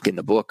I talk in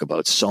the book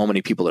about so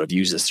many people that have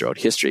used this throughout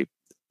history.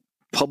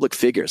 Public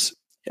figures,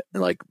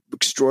 like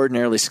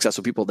extraordinarily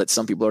successful people that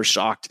some people are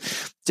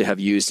shocked to have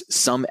used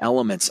some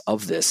elements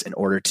of this in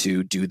order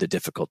to do the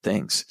difficult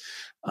things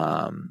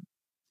and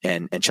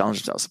challenge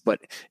themselves.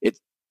 But it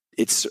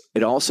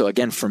also,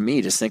 again, for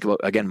me, just think about,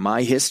 again,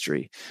 my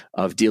history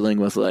of dealing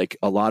with like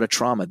a lot of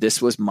trauma.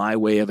 This was my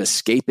way of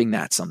escaping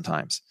that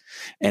sometimes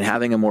and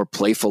having a more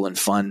playful and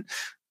fun,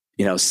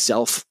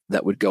 self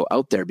that would go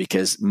out there,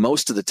 because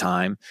most of the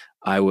time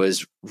I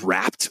was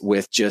wrapped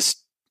with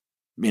just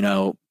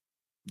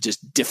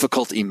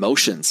difficult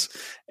emotions.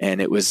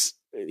 And it was,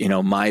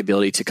 my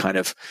ability to kind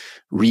of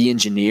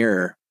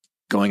re-engineer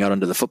going out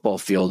onto the football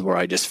field where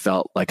I just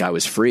felt like I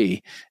was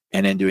free,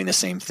 and then doing the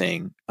same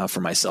thing for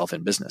myself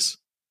in business.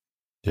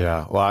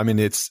 Yeah. Well, I mean,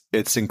 it's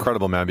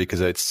incredible, man, because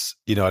it's,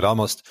 it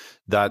almost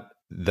that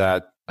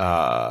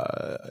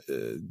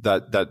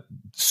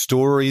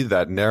story,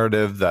 that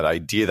narrative, that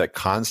idea, that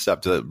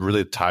concept that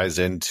really ties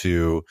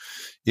into,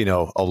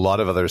 a lot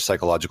of other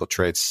psychological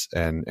traits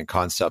and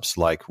concepts,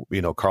 like,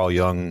 Carl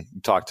Jung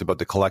talked about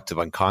the collective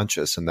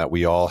unconscious, and that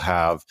we all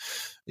have,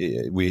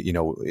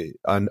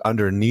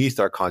 underneath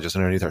our conscious,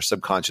 underneath our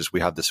subconscious, we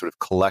have this sort of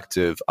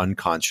collective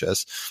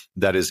unconscious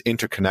that is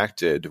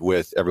interconnected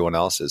with everyone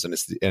else's.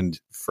 And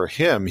for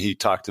him, he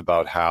talked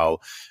about how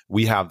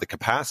we have the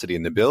capacity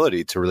and the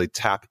ability to really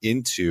tap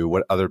into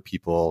what other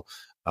people,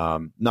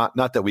 not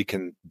that we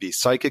can be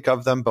psychic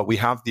of them, but we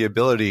have the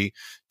ability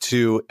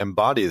to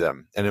embody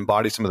them and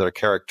embody some of their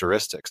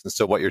characteristics. And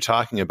so what you're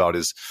talking about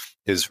is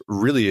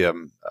really a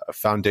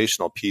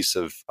foundational piece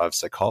of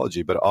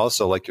psychology, but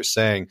also, like you're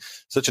saying,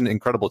 such an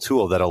incredible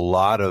tool that a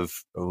lot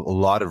of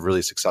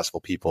really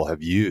successful people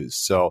have used.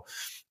 So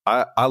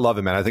I love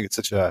it, man. I think it's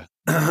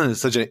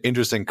such an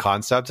interesting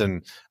concept,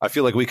 and I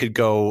feel like we could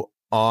go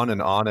on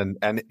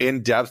and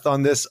in depth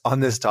on this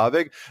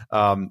topic.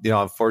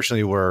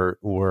 Unfortunately,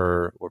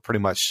 we're pretty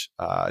much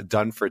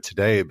done for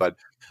today, but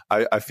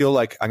I feel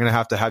like I'm going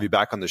to have you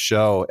back on the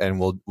show, and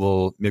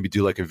we'll maybe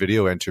do like a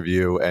video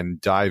interview and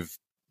dive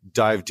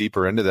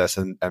deeper into this,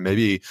 and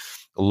maybe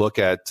look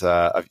at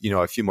a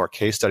few more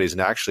case studies, and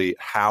actually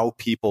how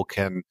people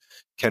can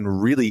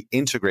really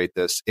integrate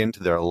this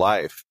into their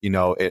life, in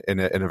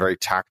a very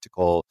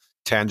tactical,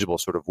 tangible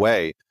sort of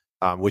way.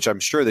 Which I'm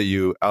sure that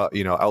you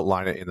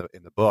outline it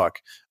in the book.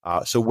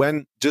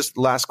 So just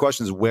last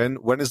questions, when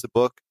is the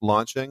book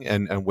launching,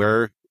 and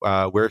where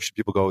should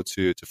people go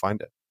to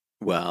find it?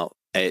 Well,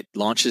 it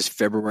launches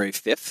February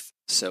 5th.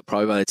 So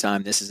probably by the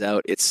time this is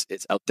out, it's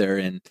out there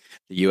in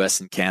the US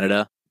and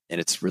Canada, and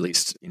it's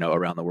released,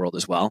 around the world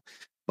as well.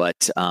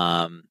 But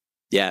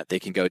they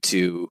can go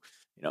to,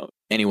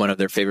 any one of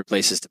their favorite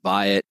places to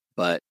buy it.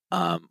 But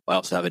I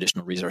also have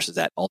additional resources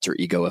at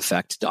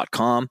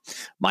alteregoeffect.com.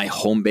 My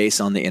home base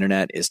on the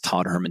internet is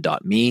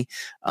toddherman.me.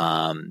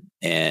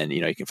 And,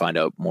 you can find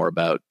out more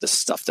about the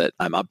stuff that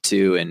I'm up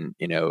to, and,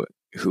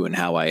 who and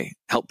how I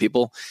help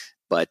people.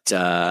 But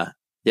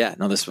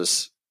this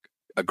was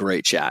a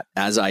great chat,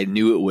 as I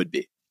knew it would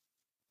be.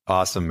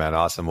 Awesome, man.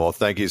 Awesome. Well,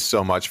 thank you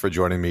so much for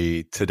joining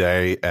me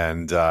today.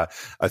 And I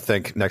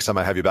think next time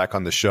I have you back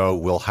on the show,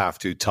 we'll have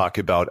to talk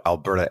about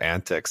Alberta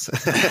antics.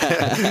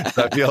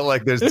 I feel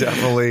like there's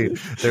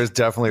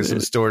definitely some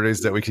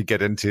stories that we could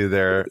get into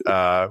there,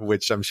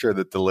 which I'm sure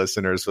that the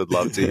listeners would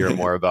love to hear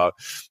more about.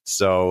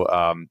 So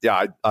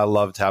I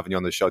loved having you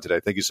on the show today.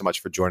 Thank you so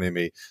much for joining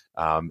me.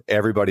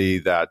 Everybody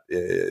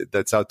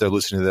that's out there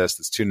listening to this,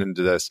 that's tuned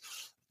into this,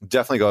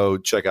 definitely go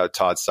check out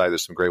Todd's site.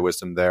 There's some great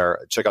wisdom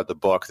there. Check out the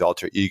book, The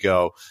Alter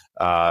Ego,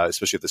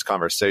 especially if this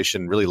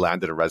conversation really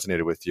landed and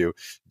resonated with you.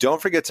 Don't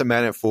forget to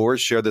man it forward.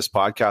 Share this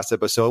podcast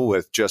episode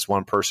with just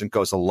one person. It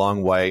goes a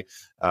long way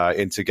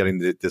into getting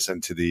this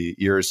into the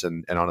ears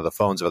and onto the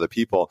phones of other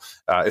people,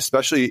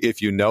 especially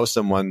if you know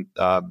someone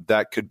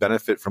that could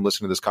benefit from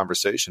listening to this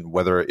conversation,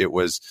 whether it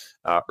was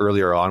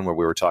earlier on where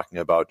we were talking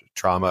about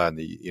trauma and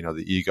the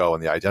ego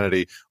and the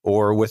identity,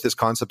 or with this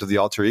concept of the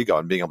alter ego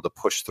and being able to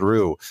push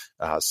through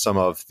some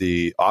of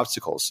the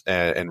obstacles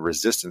and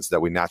resistance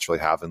that we naturally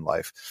have in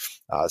life.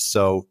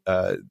 So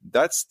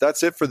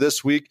that's it for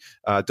this week.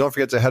 Don't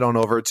forget to head on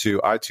over to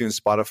iTunes,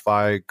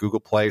 Spotify, Google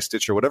Play,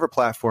 Stitcher, whatever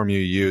platform you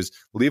use.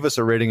 Leave us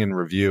a rating and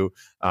review.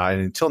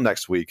 And until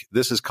next week,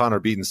 this is Connor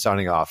Beaton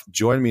signing off.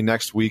 Join me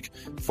next week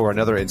for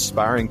another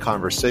inspiring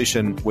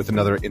conversation with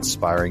another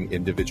inspiring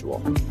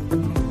individual.